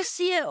 So when you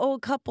see an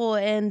old couple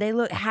and they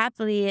look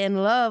happily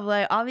in love,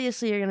 like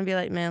obviously you're gonna be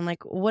like, man,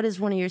 like what is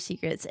one of your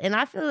secrets? And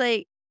I feel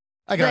like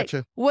I got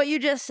you. What you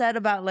just said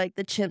about like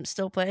the chimps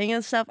still playing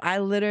and stuff, I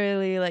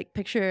literally like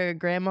picture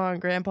grandma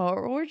and grandpa,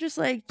 or we're just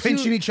like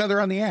pinching each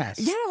other on the ass.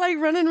 Yeah, like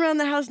running around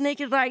the house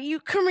naked, like you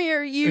come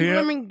here,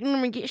 let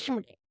me get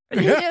some.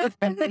 You're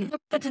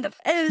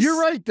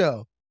right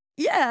though.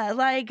 Yeah,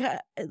 like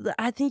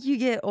I think you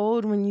get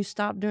old when you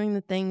stop doing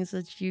the things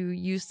that you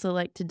used to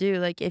like to do.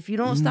 Like if you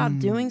don't stop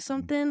doing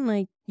something,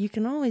 like you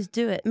can always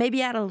do it.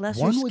 Maybe at a lesser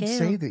scale. One would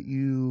say that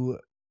you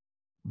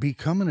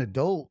become an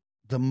adult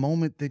the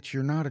moment that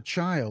you're not a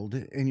child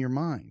in your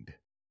mind.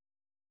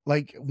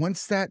 Like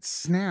once that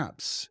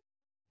snaps,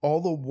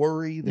 all the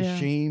worry, the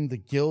shame, the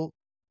guilt,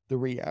 the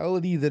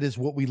reality that is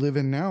what we live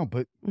in now.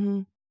 But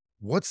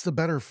what's the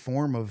better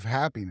form of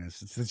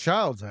happiness? It's the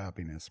child's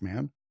happiness,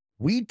 man.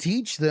 We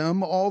teach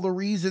them all the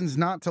reasons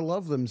not to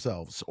love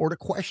themselves or to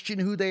question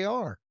who they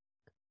are.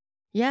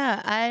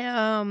 Yeah,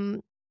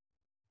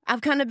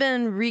 I've kind of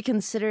been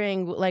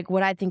reconsidering like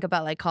what I think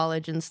about like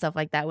college and stuff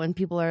like that. When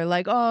people are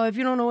like, "Oh, if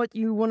you don't know what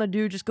you want to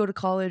do, just go to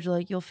college.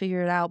 Like you'll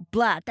figure it out."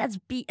 Blah, that's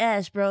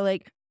BS, bro.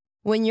 Like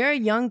when you're a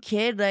young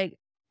kid, like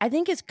I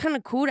think it's kind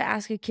of cool to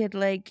ask a kid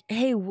like,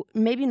 "Hey,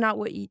 maybe not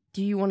what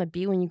do you want to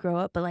be when you grow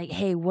up, but like,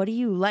 hey, what do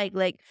you like?"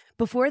 Like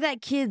before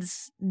that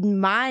kid's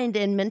mind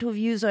and mental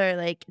views are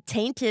like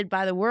tainted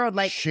by the world,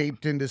 like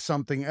shaped into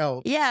something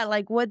else. Yeah,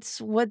 like what's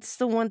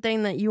the one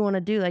thing that you want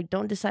to do? Like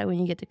don't decide when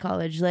you get to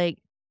college. Like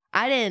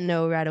I didn't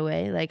know right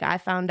away. Like I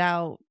found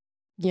out,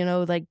 you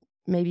know, like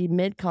maybe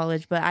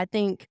mid-college, but I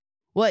think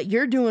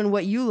you're doing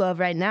what you love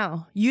right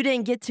now. You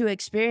didn't get to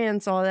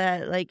experience all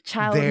that like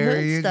childhood there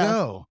you stuff.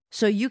 Go.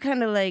 So you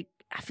kind of like,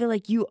 I feel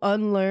like you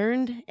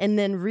unlearned and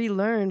then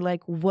relearned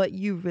like what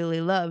you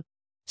really love.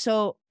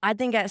 So I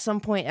think at some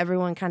point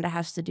everyone kind of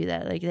has to do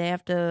that. Like they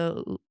have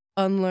to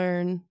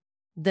unlearn,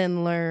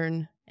 then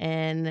learn.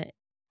 And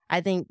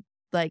I think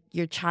like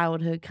your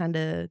childhood kind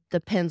of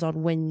depends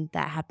on when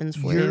that happens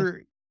for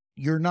you.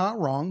 You're not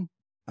wrong.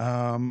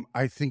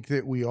 I think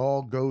that we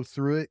all go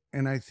through it,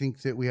 and I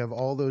think that we have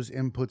all those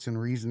inputs and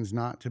reasons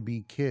not to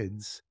be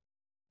kids.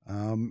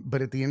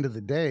 But at the end of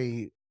the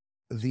day,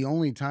 the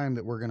only time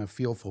that we're going to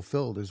feel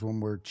fulfilled is when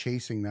we're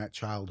chasing that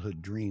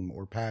childhood dream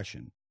or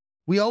passion.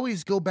 We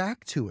always go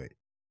back to it.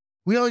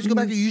 We always go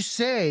back to, you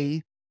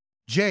say,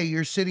 Jay,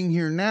 you're sitting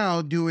here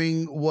now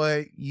doing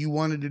what you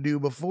wanted to do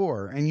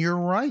before. And you're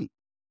right.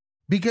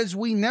 Because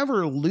we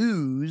never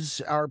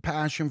lose our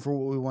passion for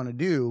what we want to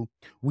do.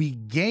 We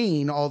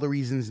gain all the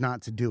reasons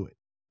not to do it.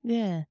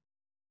 Yeah.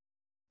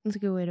 That's a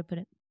good way to put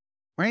it.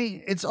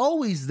 Right? It's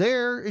always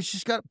there. It's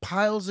just got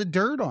piles of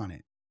dirt on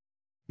it.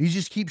 You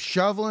just keep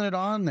shoveling it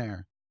on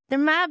there. There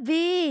might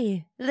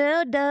be a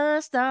little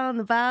dust on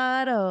the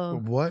bottle.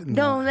 What?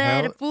 Don't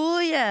let it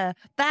fool you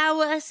by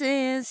what's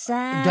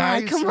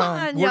inside. Come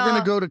on, we're y'all.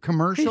 going to go to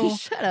commercial.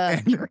 Shut up.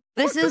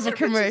 This is a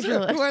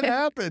commercial. What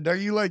happened? Are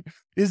you like,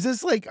 is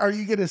this like, are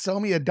you going to sell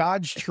me a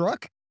Dodge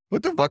truck?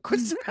 What the fuck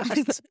was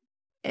that?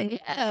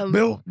 Yeah.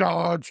 Milk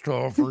Dodge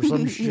Tough or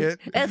some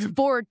shit. That's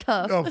Ford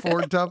Tough. Oh,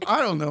 Ford Tough.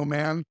 I don't know,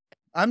 man.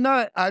 I'm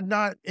not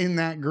in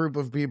that group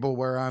of people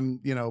where I'm,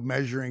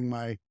 measuring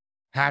my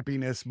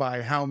happiness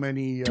by how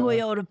many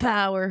Toyota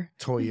power.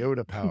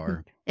 Toyota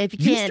power. If you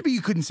can't, used to be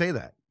you couldn't say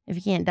that. If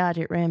you can't dodge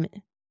it, ram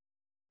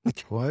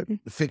it. What?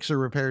 Fix or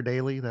repair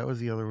daily? That was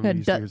the other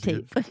one. Duct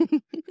tape.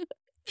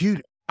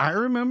 Dude, I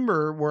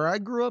remember where I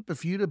grew up,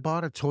 if you'd have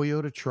bought a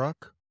Toyota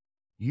truck,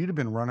 you'd have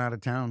been run out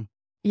of town.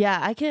 Yeah,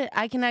 I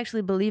can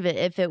actually believe it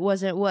if it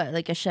wasn't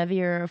like a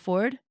Chevy or a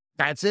Ford.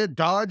 That's it.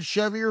 Dodge,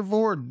 Chevy, or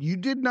Ford. You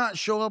did not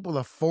show up with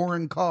a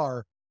foreign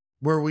car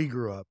where we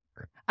grew up,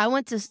 I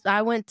went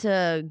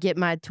to get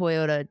my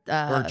Toyota.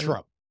 or a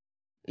truck.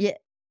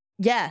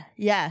 Yeah,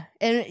 yeah,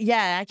 and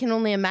yeah. I can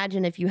only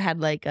imagine if you had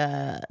like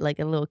a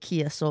little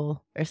Kia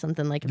Soul or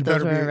something, like if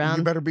those were You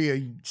around. better be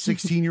a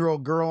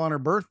 16-year-old girl on her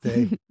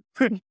birthday.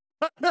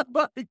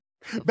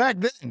 Back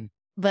then.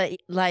 But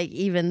like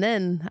even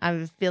then,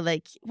 I feel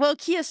like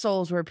Kia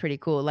Souls were pretty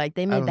cool. Like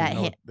they I made don't that.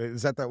 even know.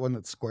 Is that one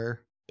that's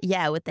square?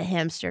 Yeah, with the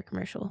hamster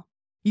commercial.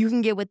 You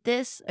can get with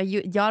this. Or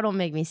y'all don't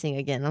make me sing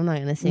again. I'm not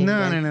gonna sing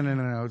No, again.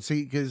 no.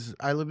 See, because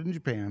I lived in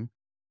Japan,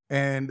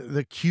 and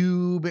the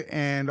Cube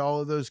and all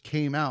of those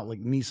came out,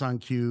 like Nissan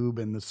Cube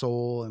and the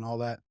Soul and all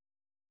that,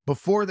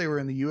 before they were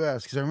in the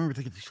U.S. Because I remember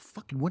thinking,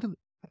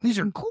 these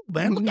are cool,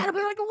 man. Look at them,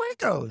 they're like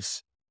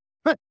Legos.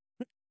 But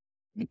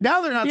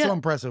now they're not so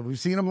impressive. We've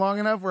seen them long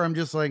enough where I'm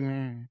just like,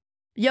 meh.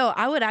 Yo,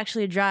 I would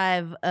actually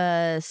drive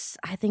I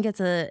think it's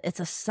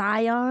a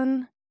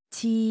Scion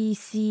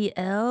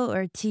TCL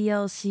or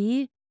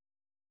TLC.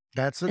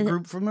 That's a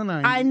group from the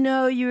 90s. I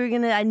knew you were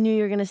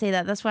gonna say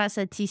that. That's why I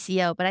said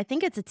TCL, but I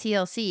think it's a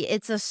TLC.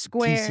 It's a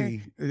square.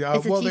 TC.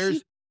 It's a Well, TC?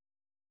 there's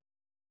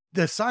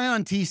the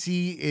Scion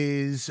TC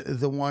is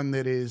the one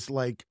that is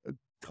like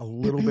a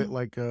little bit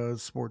like a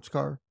sports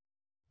car.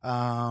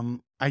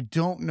 I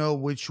don't know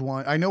which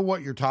one. I know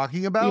what you're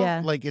talking about.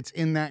 Yeah. Like it's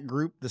in that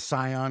group, the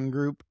Scion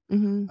group.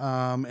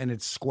 And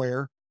it's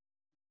square.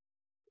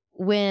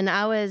 When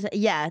I was,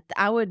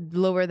 I would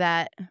lower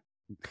that,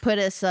 put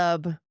a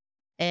sub,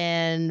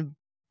 and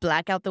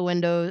black out the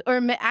windows,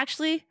 or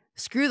actually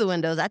screw the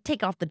windows. I'd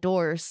take off the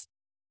doors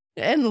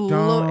and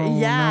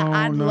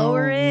I'd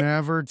lower it.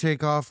 Never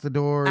take off the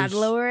doors. I'd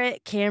lower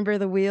it, camber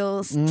the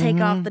wheels, take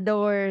off the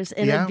doors,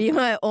 and it'd be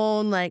my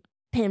own like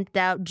pimped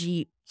out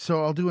Jeep.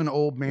 So I'll do an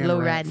old man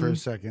Low rant for a riding.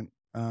 second.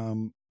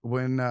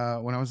 When I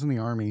was in the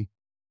Army,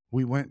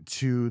 we went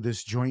to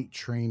this joint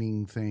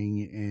training thing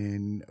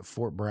in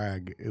Fort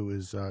Bragg. It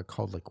was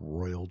called like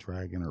Royal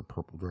Dragon or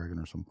Purple Dragon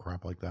or some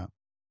crap like that.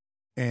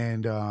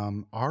 And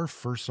our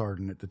first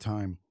sergeant at the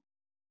time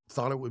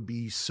thought it would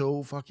be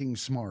so fucking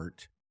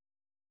smart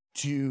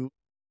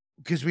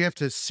because we have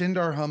to send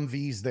our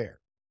Humvees there,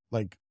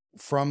 like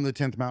from the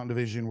 10th Mountain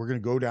Division. We're going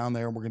to go down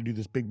there and we're going to do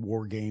this big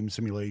war game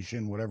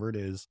simulation, whatever it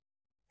is.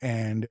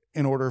 And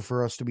in order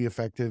for us to be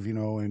effective,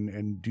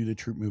 and do the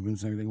troop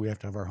movements and everything, we have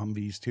to have our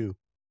Humvees too.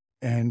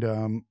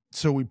 And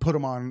so we put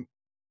them on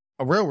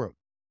a railroad,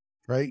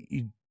 right?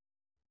 You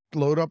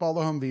load up all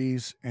the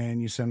Humvees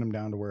and you send them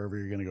down to wherever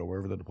you're going to go,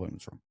 wherever the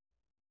deployment's from.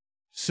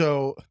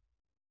 So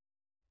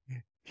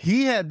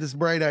he had this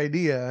bright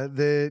idea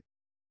that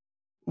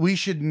we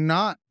should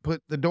not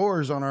put the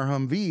doors on our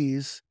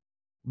Humvees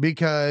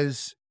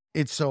because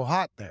it's so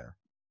hot there.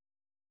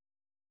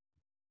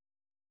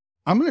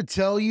 I'm going to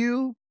tell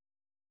you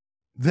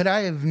that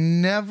I have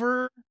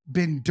never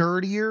been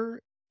dirtier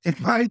in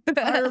my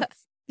entire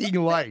life.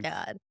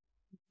 God.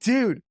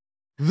 Dude,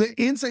 the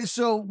inside.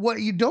 So what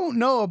you don't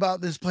know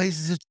about this place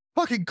is it's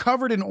fucking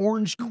covered in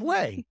orange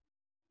clay.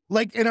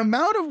 Like an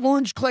amount of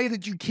orange clay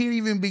that you can't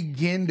even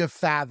begin to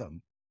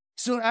fathom.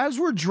 So as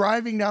we're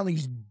driving down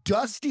these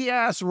dusty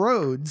ass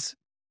roads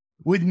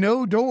with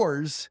no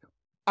doors,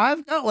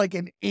 I've got like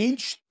an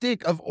inch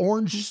thick of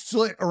orange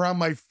slit around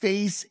my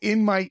face,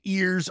 in my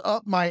ears,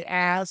 up my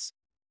ass.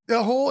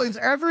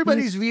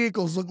 Everybody's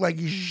vehicles look like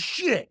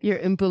shit. Your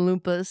Oompa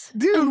Loompas.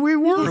 Dude, we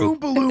were Oompa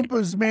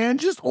Loompas, man.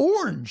 Just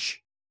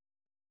orange.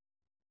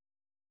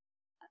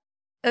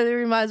 And it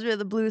reminds me of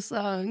the Blue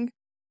song.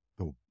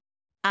 Oh.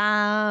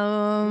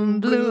 I'm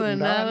blue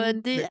and I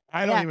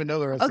don't even know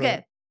the rest of Okay.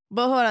 it.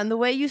 But hold on. The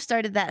way you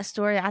started that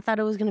story, I thought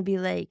it was going to be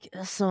like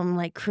some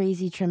like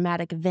crazy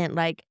traumatic event.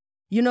 Like,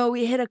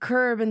 we hit a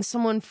curb and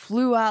someone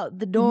flew out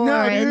the door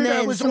and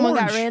then someone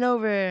got ran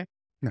over.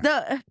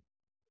 No.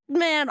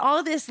 Man,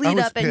 all this lead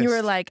up and you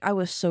were like, I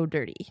was so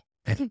dirty.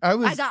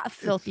 I got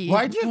filthy.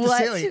 Why'd you have to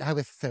say it like, I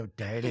was so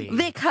dirty?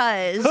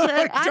 Because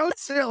don't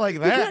say it like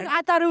that.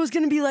 I thought it was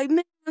going to be like,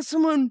 man,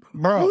 someone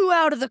flew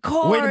out of the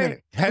car. Wait a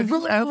minute. Have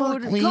you ever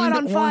cleaned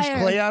orange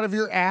clay out of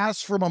your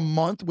ass from a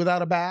month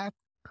without a bath?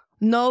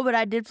 No, but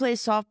I did play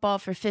softball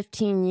for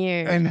 15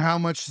 years. And how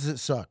much does it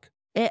suck?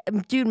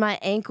 Dude, my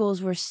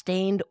ankles were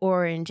stained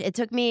orange. It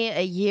took me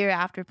a year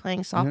after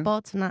playing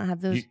softball to not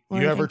have those.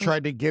 You ever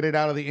tried to get it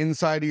out of the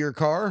inside of your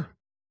car?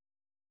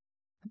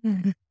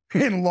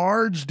 In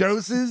large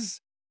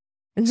doses?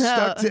 No.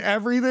 Stuck to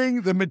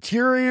everything? The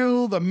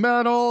material, the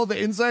metal, the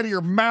inside of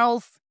your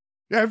mouth,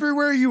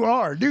 everywhere you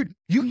are. Dude,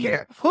 you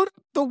can't put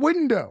up the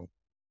window.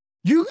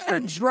 You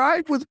gotta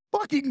drive with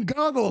fucking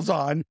goggles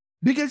on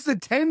because the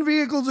 10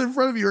 vehicles in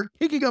front of you are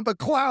kicking up a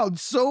cloud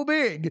so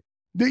big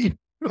that you don't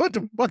know what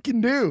to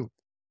fucking do.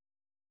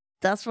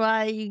 That's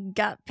why you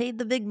got paid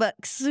the big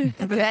bucks.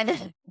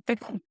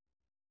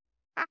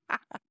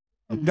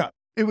 No,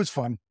 it was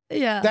fun.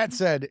 Yeah. That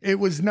said, it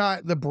was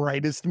not the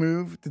brightest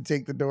move to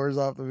take the doors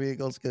off the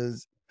vehicles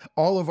because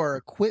all of our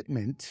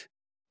equipment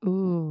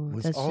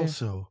was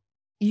also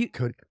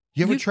true.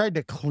 You ever tried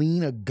to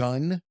clean a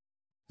gun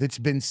that's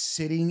been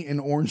sitting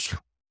in orange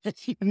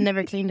I've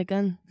never cleaned a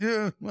gun.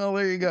 Yeah, well,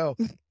 there you go.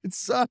 It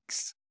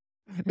sucks.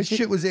 This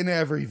shit was in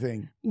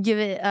everything. Give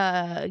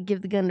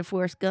the gun to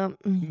Forrest Gump.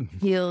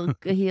 He'll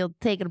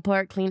take it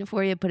apart, clean it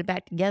for you, put it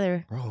back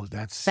together Bro,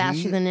 that's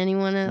faster than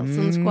anyone else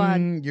in the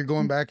squad. You're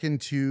going back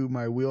into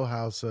my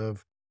wheelhouse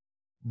of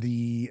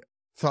the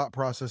thought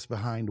process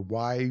behind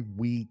why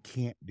we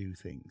can't do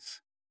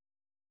things.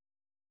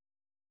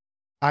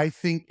 I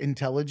think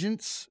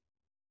intelligence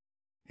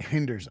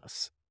hinders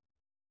us.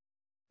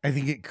 I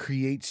think it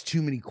creates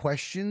too many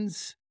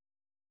questions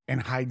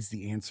and hides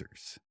the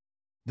answers,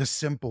 the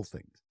simple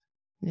things.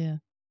 Yeah.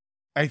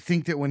 I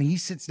think that when he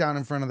sits down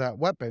in front of that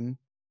weapon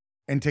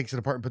and takes it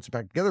apart and puts it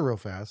back together real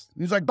fast,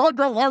 he's like, don't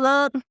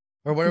it,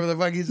 or whatever the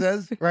fuck he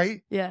says,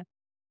 right? Yeah.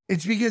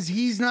 It's because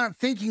he's not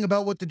thinking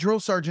about what the drill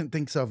sergeant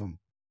thinks of him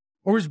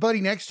or his buddy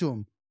next to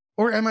him.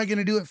 Or am I going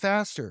to do it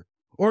faster?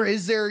 Or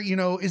is there,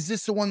 is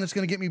this the one that's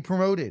going to get me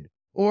promoted?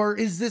 Or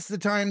is this the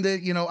time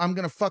that, I'm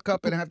going to fuck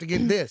up and have to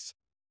get this?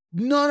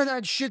 None of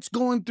that shit's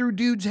going through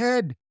dude's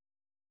head.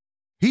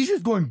 He's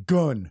just going,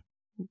 gun.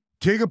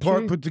 Take apart,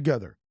 True. put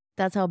together.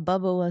 That's how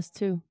Bubba was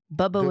too.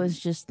 Bubba was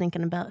just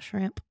thinking about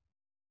shrimp.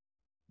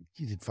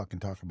 He did fucking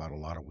talk about a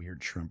lot of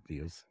weird shrimp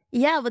deals.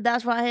 Yeah, but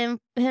that's why him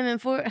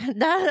and Forrest.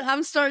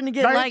 I'm starting to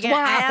get like an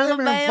him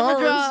and Alabama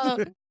draw.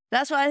 Forrest.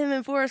 That's why him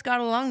and Forrest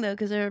got along though,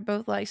 because they're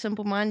both like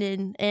simple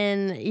minded.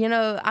 And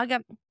I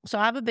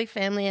have a big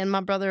family, and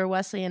my brother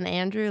Wesley and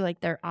Andrew, like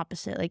they're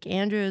opposite. Like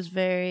Andrew is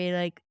very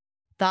like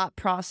thought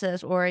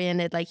process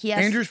oriented. Like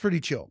Andrew's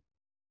pretty chill.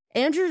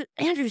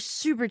 Andrew's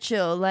super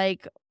chill.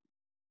 Like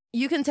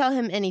you can tell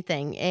him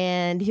anything,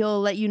 and he'll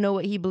let you know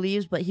what he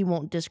believes, but he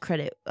won't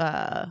discredit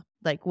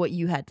like what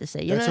you had to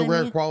say. That's a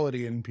rare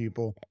quality in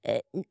people.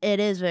 It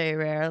is very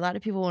rare. A lot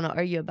of people want to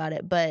argue about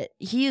it, but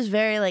he is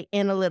very like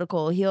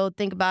analytical. He'll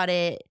think about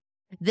it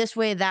this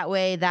way, that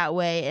way,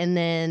 and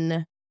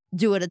then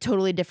do it a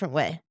totally different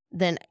way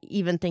than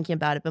even thinking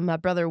about it. But my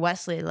brother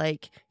Wesley,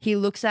 like he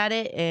looks at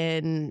it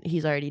and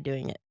he's already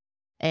doing it.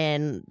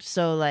 And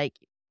so like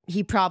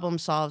he problem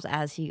solves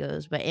as he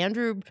goes. But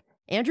Andrew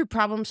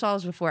problem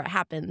solves before it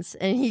happens,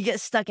 and he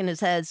gets stuck in his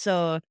head.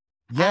 So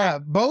yeah,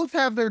 both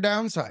have their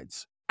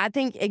downsides. I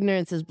think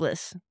ignorance is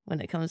bliss when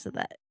it comes to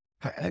that.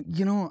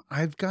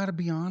 I've got to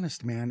be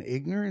honest, man.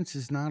 Ignorance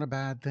is not a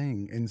bad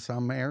thing in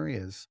some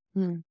areas.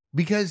 Hmm.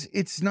 Because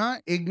it's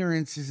not,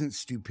 ignorance isn't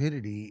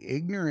stupidity.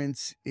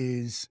 Ignorance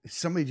is,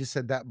 somebody just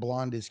said that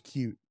blonde is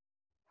cute.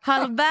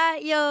 Holla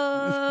back,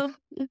 yo.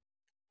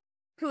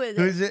 Who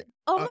is it?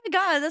 Oh my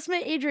God, that's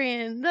my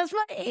Adrian. That's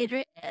my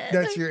Adrian.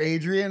 That's your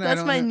Adrian?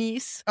 That's my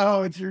niece.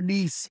 Oh, it's your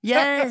niece.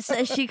 Yes,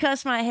 she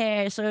cuts my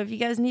hair. So if you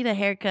guys need a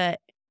haircut,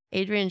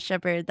 Adrian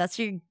Shepherd, that's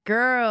your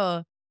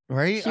girl.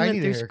 Right? She I went need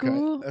a through haircut.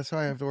 school. That's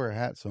why I have to wear a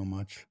hat so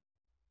much.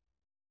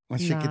 My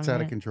shit gets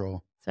out of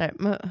control. Sorry,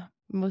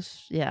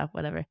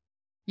 whatever.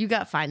 You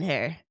got fine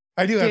hair.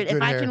 I do have Dude, good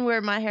if hair. I can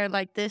wear my hair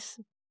like this,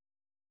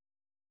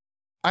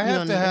 I you have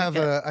don't to need a have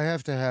haircut. I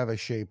have to have a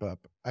shape up.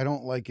 I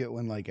don't like it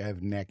when like I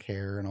have neck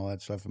hair and all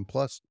that stuff. And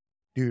plus,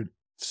 dude,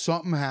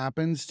 something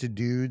happens to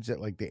dudes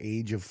at like the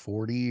age of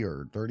 40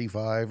 or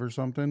 35 or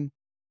something,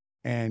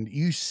 and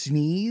you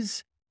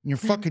sneeze and your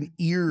fucking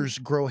ears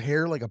grow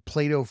hair like a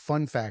Play-Doh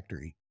fun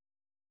factory.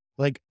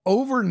 Like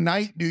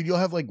overnight, dude, you'll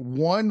have like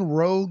one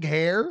rogue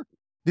hair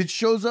that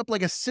shows up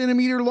like a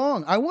centimeter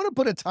long. I want to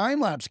put a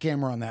time-lapse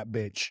camera on that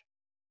bitch.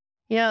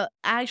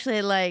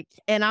 Actually, like,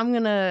 and I'm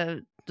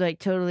gonna like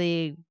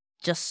totally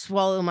just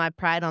swallow my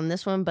pride on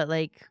this one, but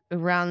like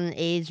around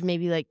age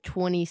maybe like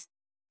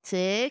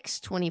 26,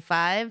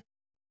 25,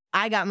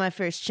 I got my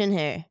first chin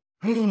hair.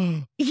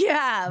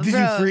 Yeah, Did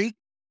bro. you freak?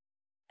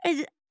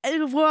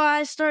 Well,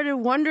 I started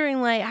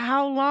wondering like,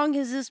 how long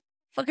has this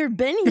fucker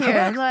been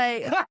here?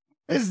 Like,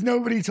 Has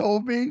nobody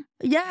told me?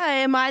 yeah,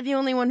 am I the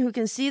only one who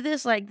can see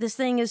this? Like, this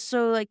thing is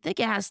so like thick,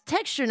 it has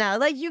texture now.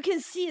 Like, you can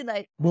see it.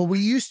 Like, Well, we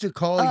used to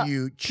call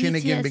you Chin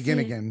Again, Begin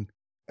PTSD. Again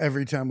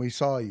every time we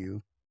saw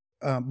you.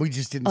 We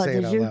just didn't say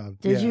it did out you? loud.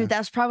 Did Yeah. you?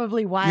 That's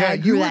probably why Yeah, I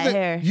grew that the,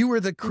 hair. You were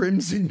the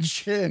Crimson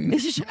Chin.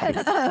 Shut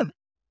up.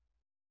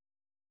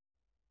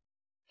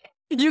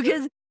 You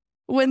could,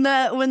 when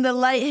the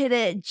light hit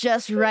it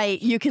just right,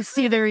 you could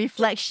see the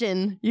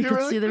reflection. You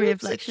could see the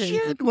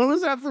reflection. What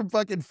was that from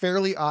fucking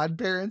Fairly Odd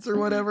Parents or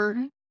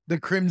whatever? The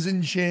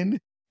Crimson Chin.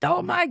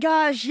 Oh my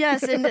gosh,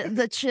 yes. And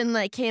the chin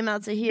like came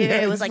out to here.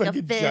 Yeah, It was it's like a like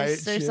a giant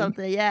fist or chin.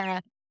 something. Yeah.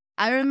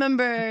 I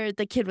remember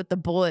the kid with the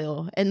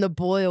boil, and the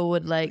boil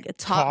would like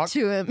talk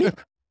to him.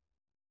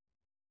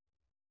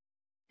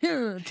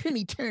 Here,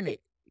 Timmy, turn it.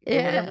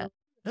 Yeah.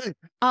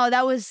 Oh,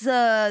 that was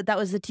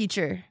the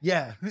teacher.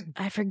 Yeah.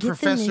 I forget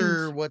Professor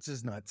the names. What's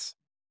His Nuts.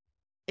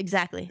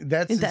 Exactly.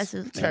 That's That's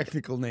his his name.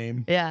 technical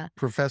name. Yeah.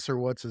 Professor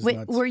What's His Wait,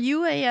 Nuts. were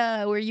you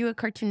a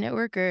Cartoon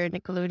Network or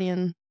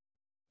Nickelodeon?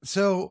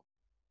 So,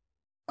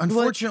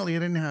 unfortunately, I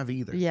didn't have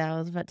either. Yeah, I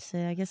was about to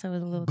say. I guess I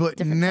was a little But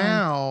different.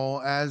 now,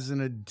 as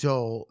an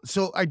adult,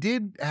 so I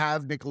did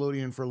have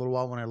Nickelodeon for a little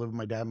while when I lived with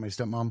my dad and my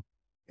stepmom,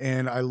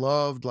 and I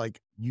loved like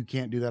You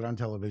Can't Do That on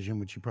Television,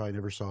 which you probably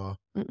never saw.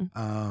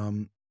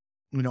 Mm-mm.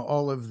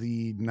 all of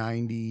the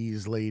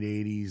 90s, late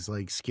 80s,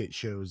 like skit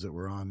shows that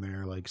were on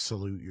there, like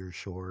Salute Your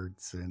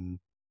Shorts and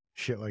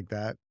shit like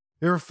that.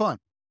 They were fun.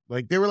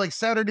 Like they were like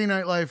Saturday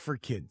Night Live for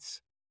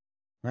kids.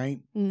 Right.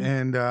 Mm.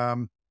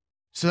 And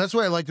so that's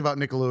what I liked about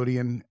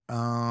Nickelodeon.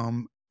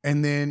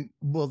 And then,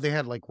 well, they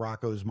had like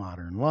Rocco's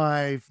Modern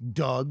Life,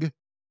 Doug.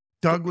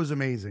 Doug was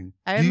amazing.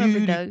 I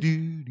remember Doug.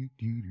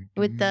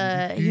 With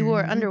he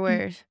wore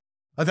underwear.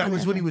 That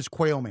was when he was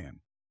Quail Man.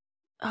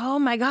 Oh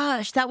my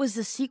gosh, that was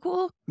the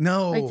sequel?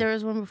 No. Like there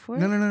was one before?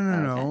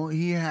 No.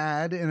 He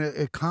had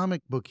a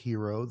comic book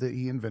hero that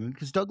he invented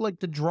because Doug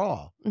liked to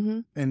draw. Mm-hmm.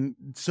 And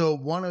so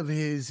one of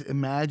his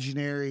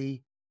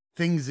imaginary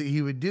things that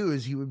he would do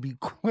is he would be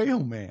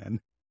Quail Man.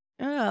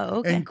 Oh,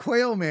 okay. And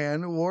Quail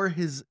Man wore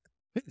his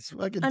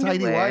fucking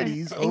Underwear.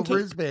 tidy whities over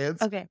his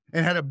pants. Okay.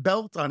 And had a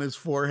belt on his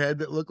forehead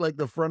that looked like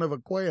the front of a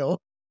quail.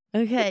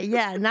 Okay,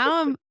 yeah.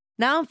 Now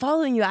I'm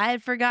following you. I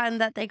had forgotten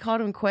that they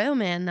called him Quail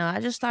Man. No, I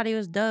just thought he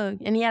was Doug,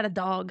 and he had a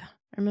dog. I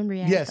remember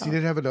he had a Yes, dog. he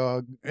did have a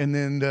dog. And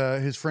then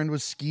his friend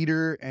was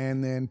Skeeter,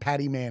 and then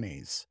Patty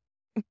Mayonnaise.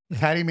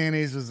 Patty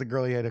Mayonnaise was the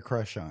girl he had a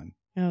crush on.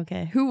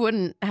 Okay, who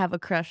wouldn't have a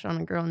crush on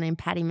a girl named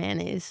Patty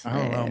Mayonnaise? I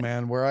don't know,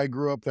 man. Where I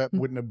grew up, that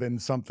wouldn't have been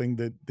something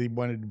that they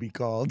wanted to be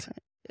called.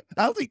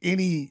 I don't think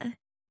any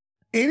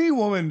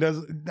woman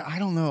does. I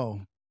don't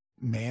know.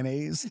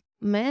 Mayonnaise.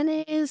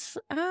 Mayonnaise.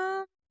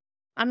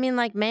 I mean,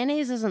 like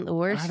mayonnaise isn't the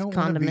worst I don't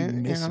want to be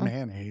condiment. Miss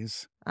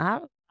Mayonnaise.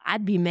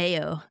 I'd be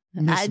mayo.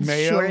 Miss I'd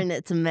Mayo? shorten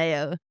it to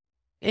mayo.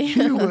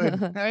 You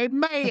would. Hey,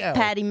 Mayo.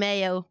 Patty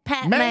Mayo.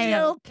 Pat Mayo,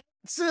 Mayo.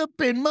 ketchup,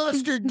 and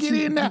mustard. Get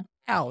in the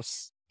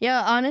house.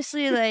 Yeah,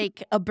 honestly,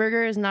 like a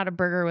burger is not a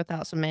burger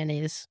without some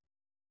mayonnaise.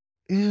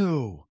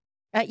 Ew.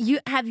 Have you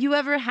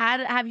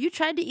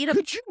tried to eat a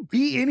Could you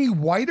be any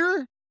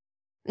whiter?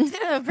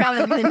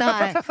 Probably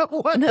not.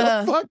 What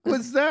No. the fuck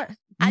was that?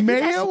 I think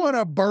that's- Mayo on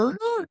a burger?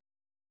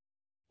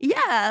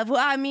 Yeah, well,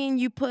 I mean,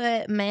 you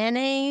put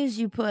mayonnaise,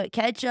 you put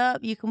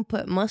ketchup, you can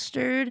put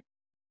mustard,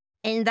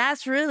 and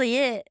that's really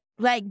it.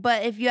 Like,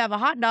 but if you have a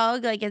hot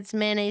dog, like it's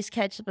mayonnaise,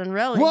 ketchup, and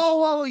relish.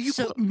 Whoa, you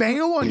So- put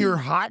mayo on your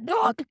hot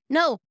dog?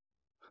 No,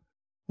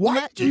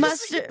 Why did you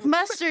say-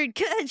 mustard,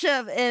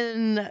 ketchup,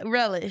 and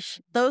relish.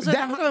 Those are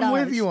That the one hot I'm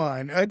dogs. with you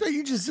on. I thought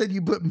you just said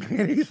you put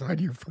mayonnaise on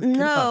your fucking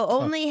No, hot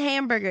dog. only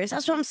hamburgers.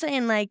 That's what I'm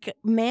saying. Like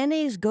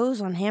mayonnaise goes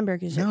on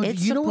hamburgers. No,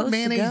 It's you know what supposed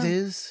to mayonnaise go.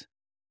 is?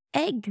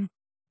 Egg.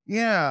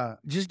 Yeah,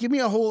 just give me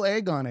a whole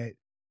egg on it.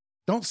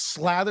 Don't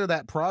slather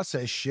that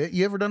processed shit.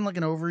 You ever done like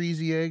an over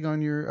easy egg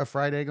on a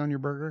fried egg on your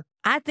burger?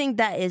 I think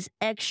that is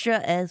extra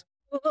as.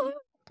 Oh,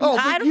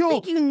 I don't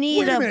think you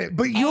need wait a a minute,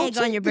 but you'll egg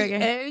on take your the burger.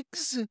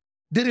 eggs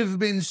that have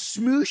been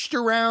smooshed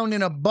around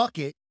in a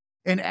bucket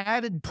and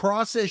added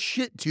processed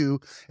shit to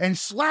and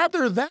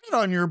slather that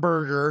on your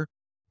burger,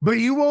 but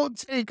you won't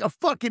take a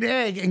fucking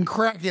egg and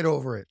crack it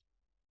over it.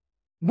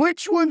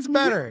 Which one's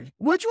better?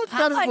 Which one's I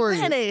better like for you?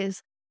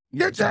 mayonnaise.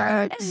 It's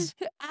eggs.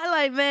 I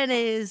like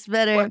mayonnaise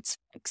better. What's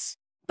eggs?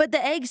 But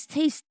the eggs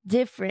taste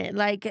different.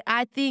 Like,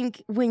 I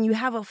think when you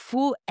have a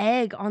full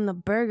egg on the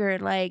burger,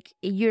 like,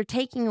 you're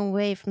taking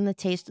away from the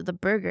taste of the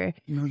burger.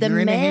 No, The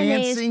you're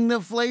mayonnaise- enhancing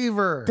the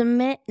flavor.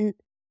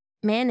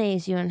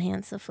 Mayonnaise, you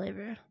enhance the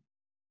flavor.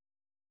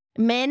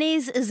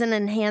 Mayonnaise is an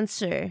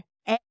enhancer.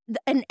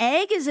 An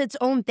egg is its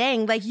own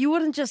thing. Like, you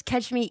wouldn't just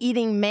catch me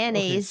eating Okay,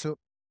 mayonnaise. so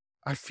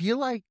I feel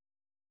like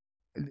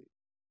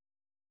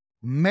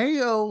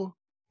mayo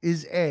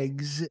is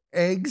eggs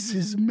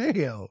is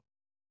mayo.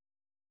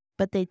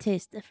 But they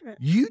taste different.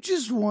 You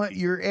just want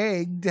your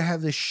egg to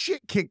have the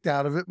shit kicked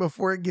out of it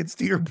before it gets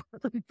to your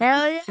burger.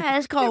 Hell yeah,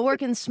 it's called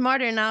working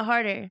smarter, not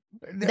harder.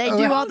 They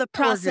do all the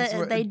process.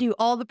 They do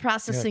all the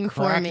processing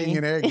for cracking me.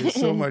 an egg is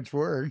so much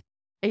work.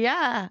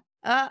 Yeah.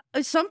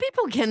 Some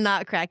people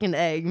cannot crack an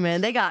egg,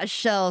 man. They got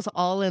shells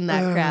all in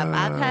that crap.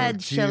 I've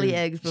had Shelly Dude,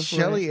 eggs before.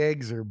 Shelly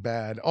eggs are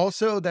bad.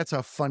 Also, that's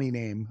a funny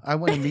name. I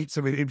want to meet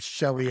somebody named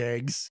Shelly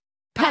Eggs.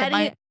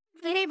 Patty,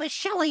 My name is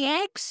Shelly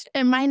Eggs.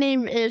 and my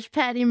name is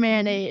Patty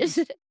Mayonnaise.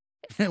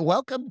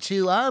 Welcome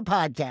to our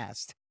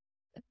podcast.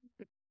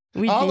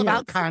 We All did.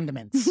 about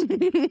condiments.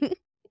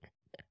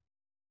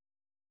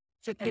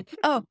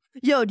 Oh,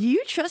 yo, do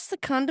you trust the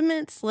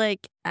condiments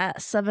like at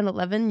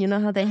 7-Eleven? You know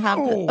how they have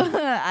No.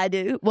 I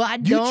do. Well, I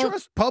Do you don't.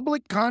 trust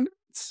public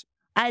condiments?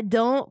 I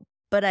don't,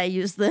 but I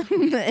use them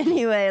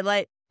anyway.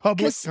 Like,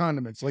 Public 'Cause-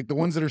 condiments, like the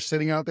ones that are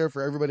sitting out there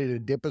for everybody to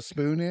dip a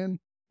spoon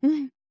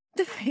in?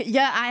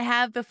 yeah, I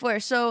have before.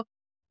 So,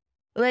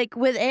 like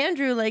with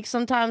Andrew, like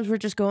sometimes we're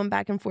just going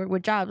back and forth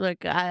with jobs.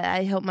 Like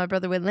I help my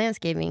brother with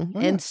landscaping, Oh,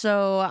 yeah. and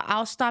so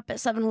I'll stop at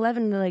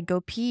 7-Eleven to like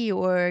go pee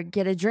or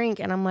get a drink,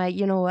 and I'm like,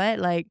 you know what?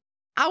 Like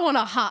I want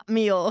a hot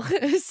meal,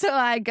 so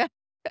I go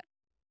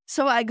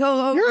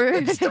You're over.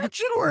 a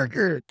construction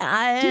worker.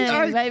 I Dude,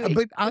 am,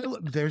 baby.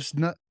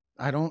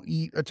 I don't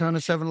eat a ton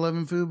of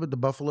 7-Eleven food, but the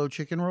buffalo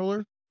chicken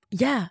roller,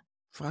 Yeah,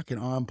 fucking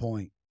on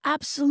point.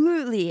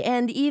 absolutely.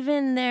 And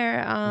even their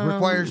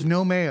Requires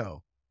no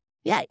mayo.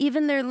 yeah,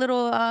 even their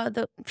little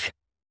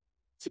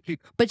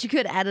but you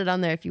could add it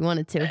on there if you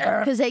wanted to,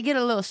 because they get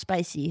a little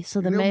spicy,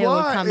 so the mayo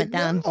would calm it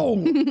down.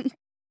 No.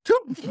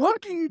 The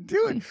fuck are you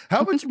doing?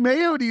 How much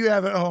mayo do you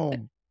have at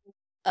home?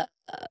 Uh,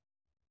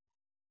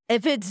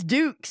 if it's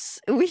Duke's,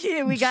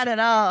 we got it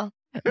all.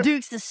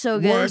 Duke's is so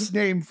good. Worst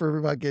name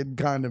for fucking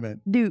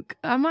condiment. Duke.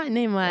 I might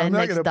name my I'm not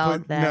next gonna dog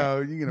put that.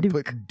 no. You're gonna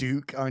Duke. put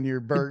Duke on your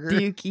burger.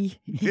 Dukey.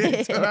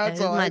 So that's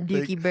all my I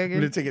Dukey think. burger.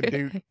 I'm gonna take a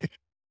Duke.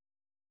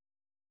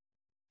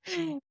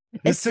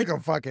 It's This took a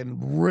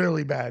fucking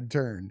really bad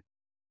turn.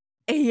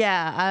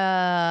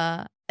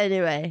 Yeah.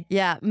 Anyway,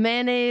 yeah,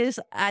 mayonnaise.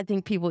 I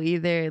think people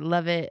either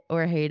love it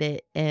or hate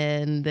it,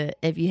 and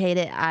if you hate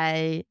it,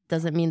 I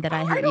doesn't mean that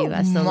I hate you.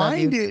 I still love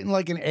you. Mind it in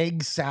like an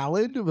egg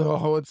salad.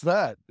 Oh, what's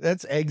that?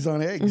 That's eggs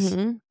on eggs.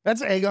 Mhm.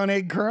 That's egg on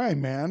egg crime,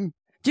 man.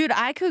 Dude,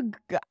 I'd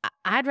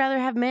rather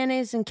have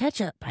mayonnaise and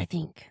ketchup. I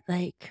think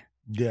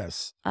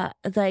Yes.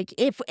 like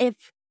if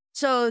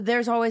so,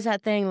 there's always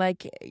that thing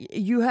like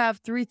you have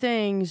 3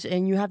 things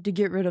and you have to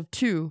get rid of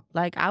 2.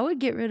 Like I would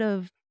get rid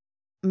of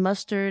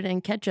mustard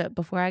and ketchup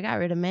before I got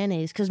rid of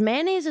mayonnaise, because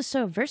mayonnaise is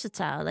so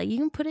versatile. Like you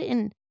can put it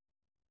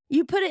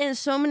in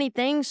so many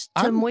things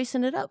to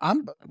moisten it up.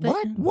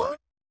 What?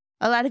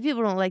 A lot of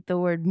people don't like the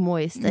word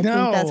moist. I think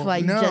that's why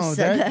you just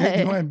said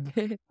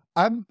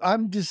that.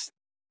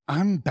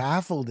 I'm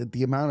baffled at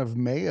the amount of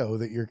mayo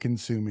that you're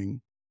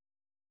consuming.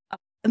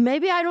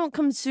 Maybe I don't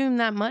consume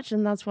that much,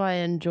 and that's why I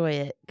enjoy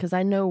it, because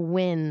I know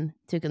when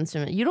to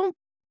consume it. You don't.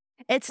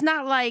 It's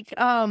not like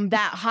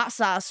that hot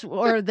sauce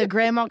or the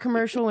grandma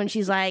commercial when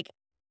she's like,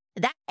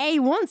 that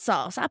A1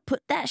 sauce, I put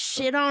that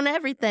shit on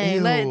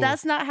everything. Like,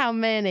 that's not how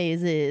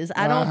mayonnaise is.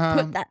 I don't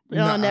put that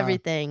on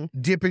everything.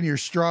 Dipping your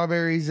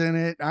strawberries in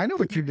it. I know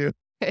what you do.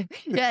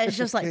 Yeah, it's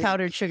just like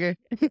powdered sugar.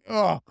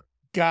 Oh,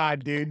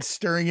 God, dude.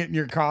 Stirring it in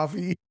your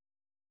coffee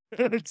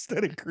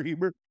instead of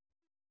creamer.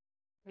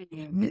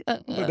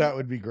 That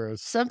would be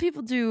gross. Some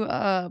people do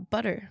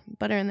butter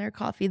in their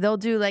coffee. They'll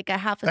do like a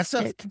half a That's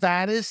stick. the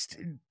fattest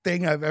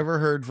thing I've ever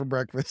heard for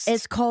breakfast.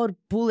 It's called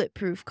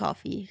bulletproof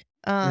coffee.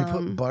 They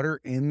put butter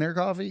in their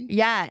coffee?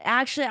 Yeah,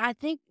 actually, I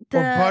think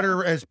or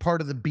butter as part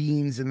of the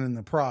beans and then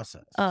the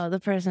process. Oh, the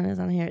person is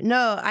on here.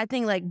 No, I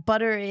think like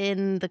butter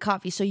in the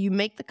coffee. So you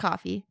make the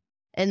coffee,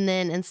 and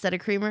then instead of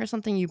creamer or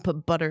something, you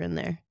put butter in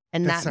there,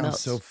 and that sounds melts.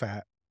 so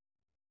fat.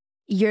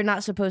 You're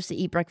not supposed to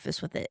eat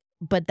breakfast with it,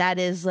 but that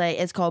is like,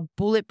 it's called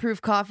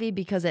bulletproof coffee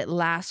because it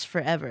lasts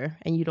forever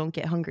and you don't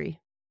get hungry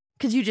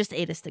because you just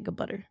ate a stick of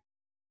butter.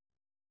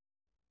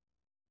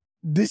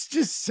 This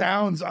just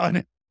sounds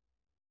like,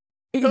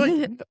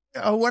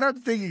 what I'm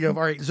thinking of.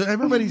 All right, so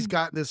everybody's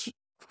got this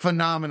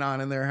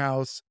phenomenon in their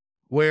house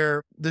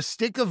where the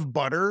stick of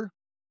butter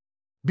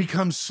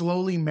becomes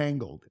slowly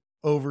mangled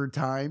over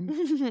time.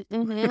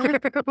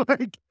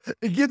 Like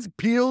it gets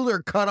peeled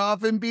or cut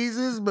off in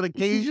pieces, but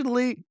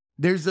occasionally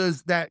there's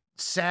that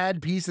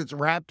sad piece that's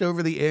wrapped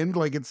over the end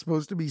like it's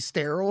supposed to be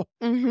sterile.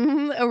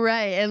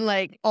 Right. And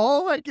like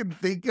all I can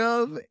think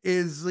of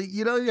is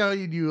you know how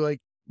you do like,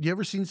 you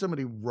ever seen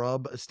somebody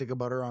rub a stick of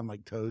butter on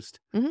like toast?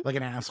 Like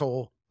an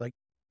asshole? Like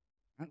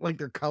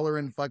they're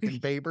coloring fucking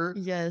paper?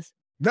 Yes.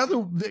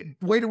 Another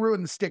way to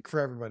ruin the stick for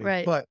everybody.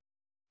 Right. But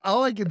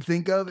all I can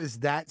think of is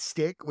that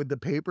stick with the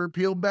paper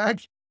peeled back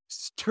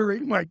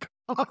stirring my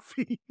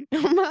coffee.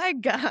 Oh my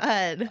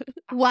God.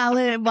 While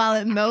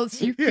it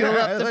melts, you peel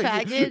up the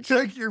package. It's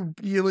like you're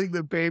peeling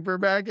the paper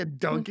back and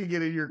dunking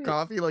it in your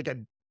coffee like a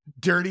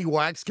dirty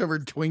wax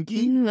covered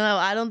Twinkie. No,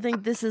 I don't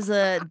think this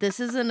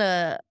isn't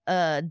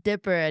a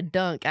dip or a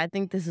dunk. I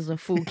think this is a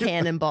full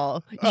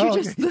cannonball. You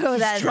just throw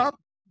that.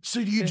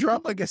 So do you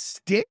drop like a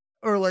stick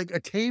or like a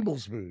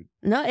tablespoon?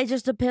 No, it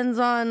just depends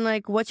on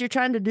like what you're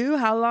trying to do,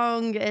 how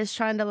long it's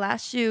trying to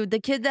last you. The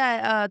kid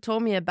that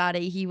told me about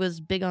it, he was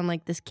big on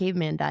like this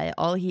caveman diet.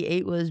 All he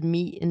ate was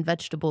meat and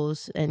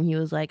vegetables, and he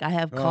was like, I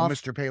have coffee.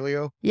 Mr.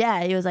 Paleo?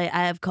 Yeah, he was like,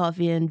 I have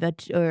coffee and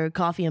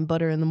coffee and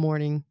butter in the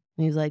morning.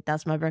 And he's like,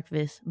 that's my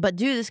breakfast. But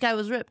dude, this guy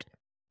was ripped.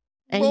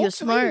 And he was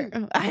smart.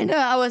 I know.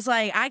 I was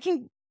like,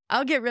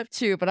 I'll get ripped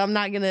too, but I'm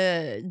not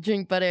gonna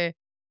drink butter.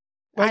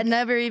 Like, I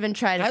never even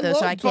tried it though,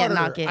 so I can't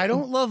knock it. I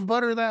don't love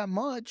butter that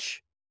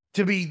much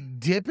to be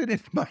dipping in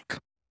my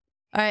coffee.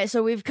 All right,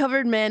 so we've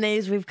covered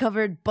mayonnaise, we've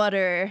covered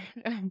butter.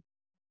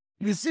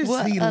 This is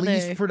the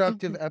least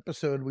productive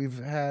episode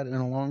we've had in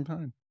a long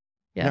time.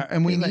 Yeah,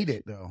 and we need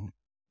it though.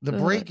 The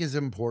break is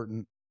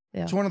important.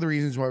 Yeah. It's one of the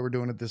reasons why we're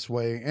doing it this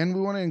way, and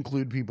we want to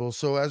include people.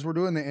 So as we're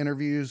doing the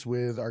interviews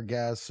with our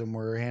guests and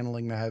we're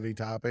handling the heavy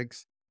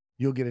topics,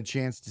 you'll get a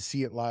chance to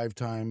see it live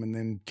time and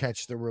then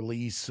catch the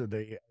release of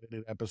the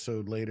edited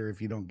episode later if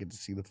you don't get to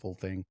see the full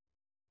thing.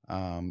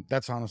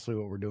 That's honestly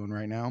what we're doing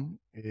right now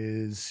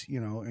is,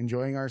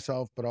 enjoying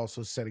ourselves, but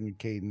also setting a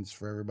cadence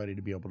for everybody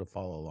to be able to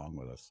follow along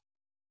with us.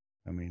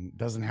 I mean, it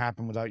doesn't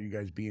happen without you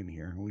guys being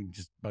here. We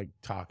just like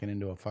talking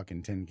into a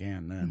fucking tin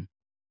can then.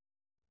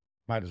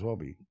 Might as well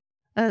be.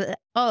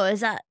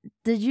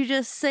 Did you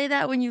just say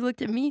that when you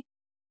looked at me?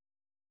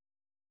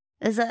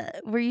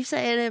 Were you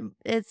saying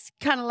it's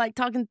kind of like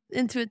talking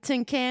into a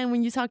tin can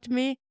when you talk to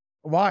me?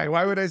 Why?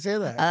 Why would I say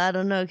that? I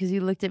don't know, because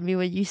you looked at me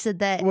when you said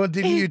that. Well,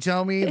 didn't you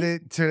tell me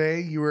that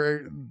today you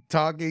were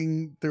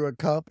talking through a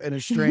cup and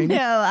a string?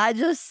 No, I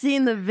just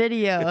seen the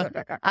video.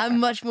 I'm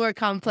much more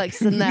complex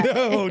than that.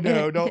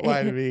 No, don't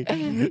lie to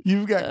me.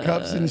 You've got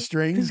cups and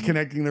strings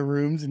connecting the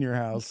rooms in your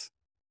house.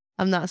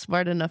 I'm not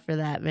smart enough for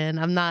that, man.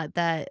 I'm not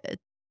that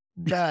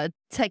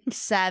tech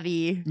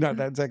savvy. Not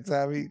that tech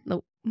savvy?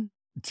 Nope.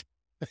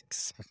 Tech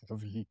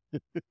savvy.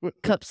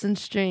 Cups and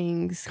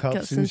strings.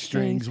 Cups and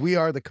strings. We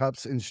are the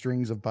cups and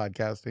strings of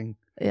podcasting.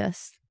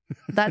 Yes.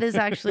 That is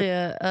actually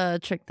a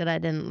trick that I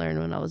didn't learn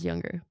when I was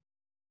younger.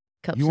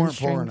 Cups You and weren't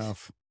poor strings.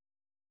 enough.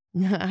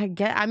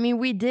 I mean,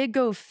 we did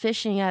go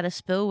fishing at a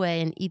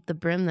spillway and eat the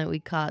brim that we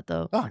caught,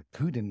 though. Oh,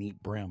 who didn't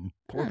eat brim?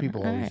 Poor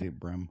people always right. eat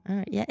brim. All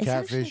right, yeah.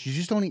 Catfish. You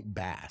just don't eat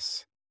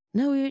bass.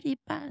 No, we would eat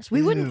bass.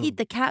 We wouldn't Ew. eat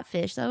the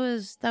catfish. That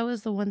was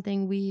the one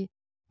thing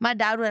my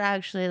dad would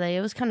actually, like,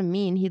 it was kind of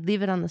mean. He'd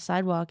leave it on the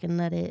sidewalk and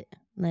let it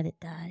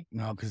die.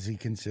 No, because he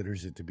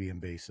considers it to be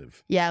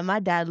invasive. Yeah, my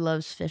dad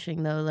loves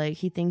fishing though. Like,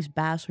 he thinks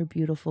bass are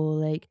beautiful.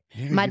 Like,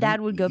 Yeah, my you dad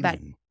don't would go eat back.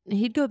 'em.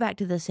 He'd go back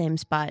to the same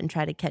spot and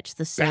try to catch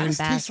the same Bass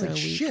bass tastes for like a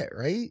week. shit,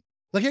 right?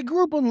 Like I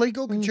grew up on Lake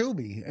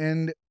Okeechobee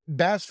and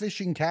bass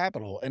fishing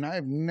capital, and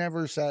I've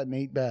never sat and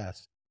ate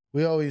bass.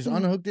 We always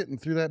unhooked it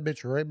and threw that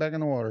bitch right back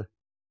in the water.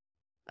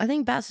 I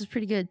think bass is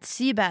pretty good.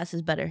 Sea bass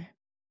is better.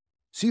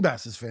 Sea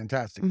bass is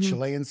fantastic.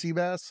 Chilean sea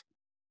bass,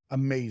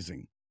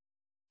 amazing.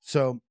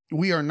 So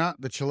we are not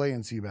the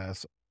Chilean sea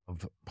bass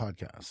of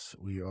podcasts.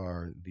 We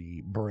are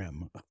the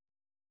brim.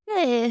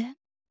 Hey.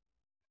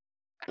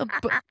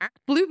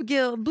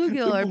 Bluegill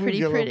are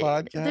pretty Bluegill pretty.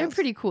 podcast? They're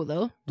pretty cool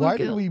though. Why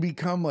did Bluegill. we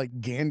become like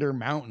Gander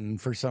Mountain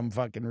for some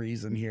fucking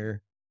reason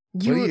here?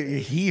 What You are you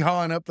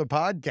hee-hawing up the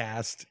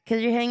podcast?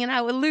 because you're hanging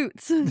out with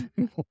loots.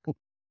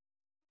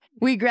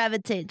 We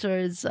gravitate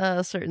towards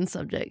certain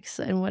subjects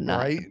and whatnot.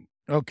 Right?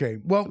 Okay.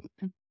 Well,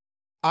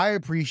 I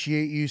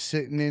appreciate you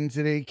sitting in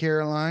today,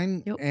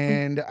 Caroline. Yep.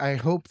 And I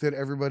hope that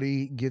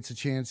everybody gets a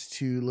chance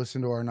to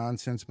listen to our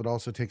nonsense, but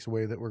also takes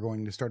away that we're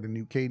going to start a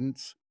new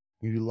cadence.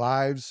 We do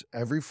lives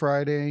every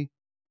Friday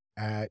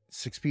at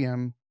 6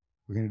 p.m.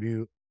 We're going to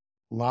do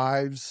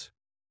lives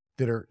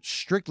that are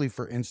strictly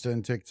for Insta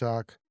and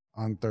TikTok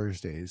on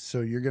Thursdays.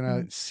 So you're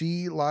going to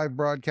see live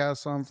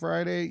broadcasts on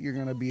Friday. You're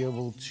going to be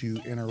able to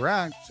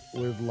interact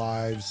with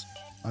lives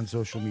on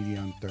social media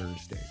on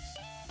Thursdays.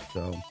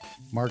 So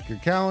mark your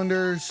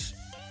calendars,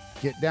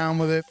 get down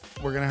with it.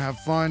 We're going to have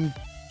fun.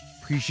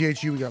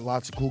 Appreciate you. We got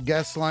lots of cool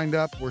guests lined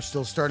up. We're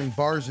still starting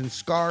Bars and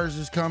Scars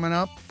is coming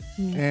up.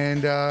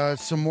 And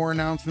some more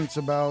announcements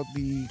about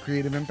the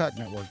Creative Impact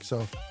Network.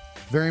 So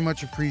very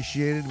much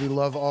appreciated. We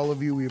love all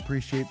of you. We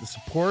appreciate the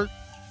support.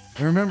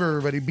 And remember,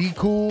 everybody, be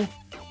cool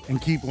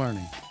and keep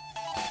learning.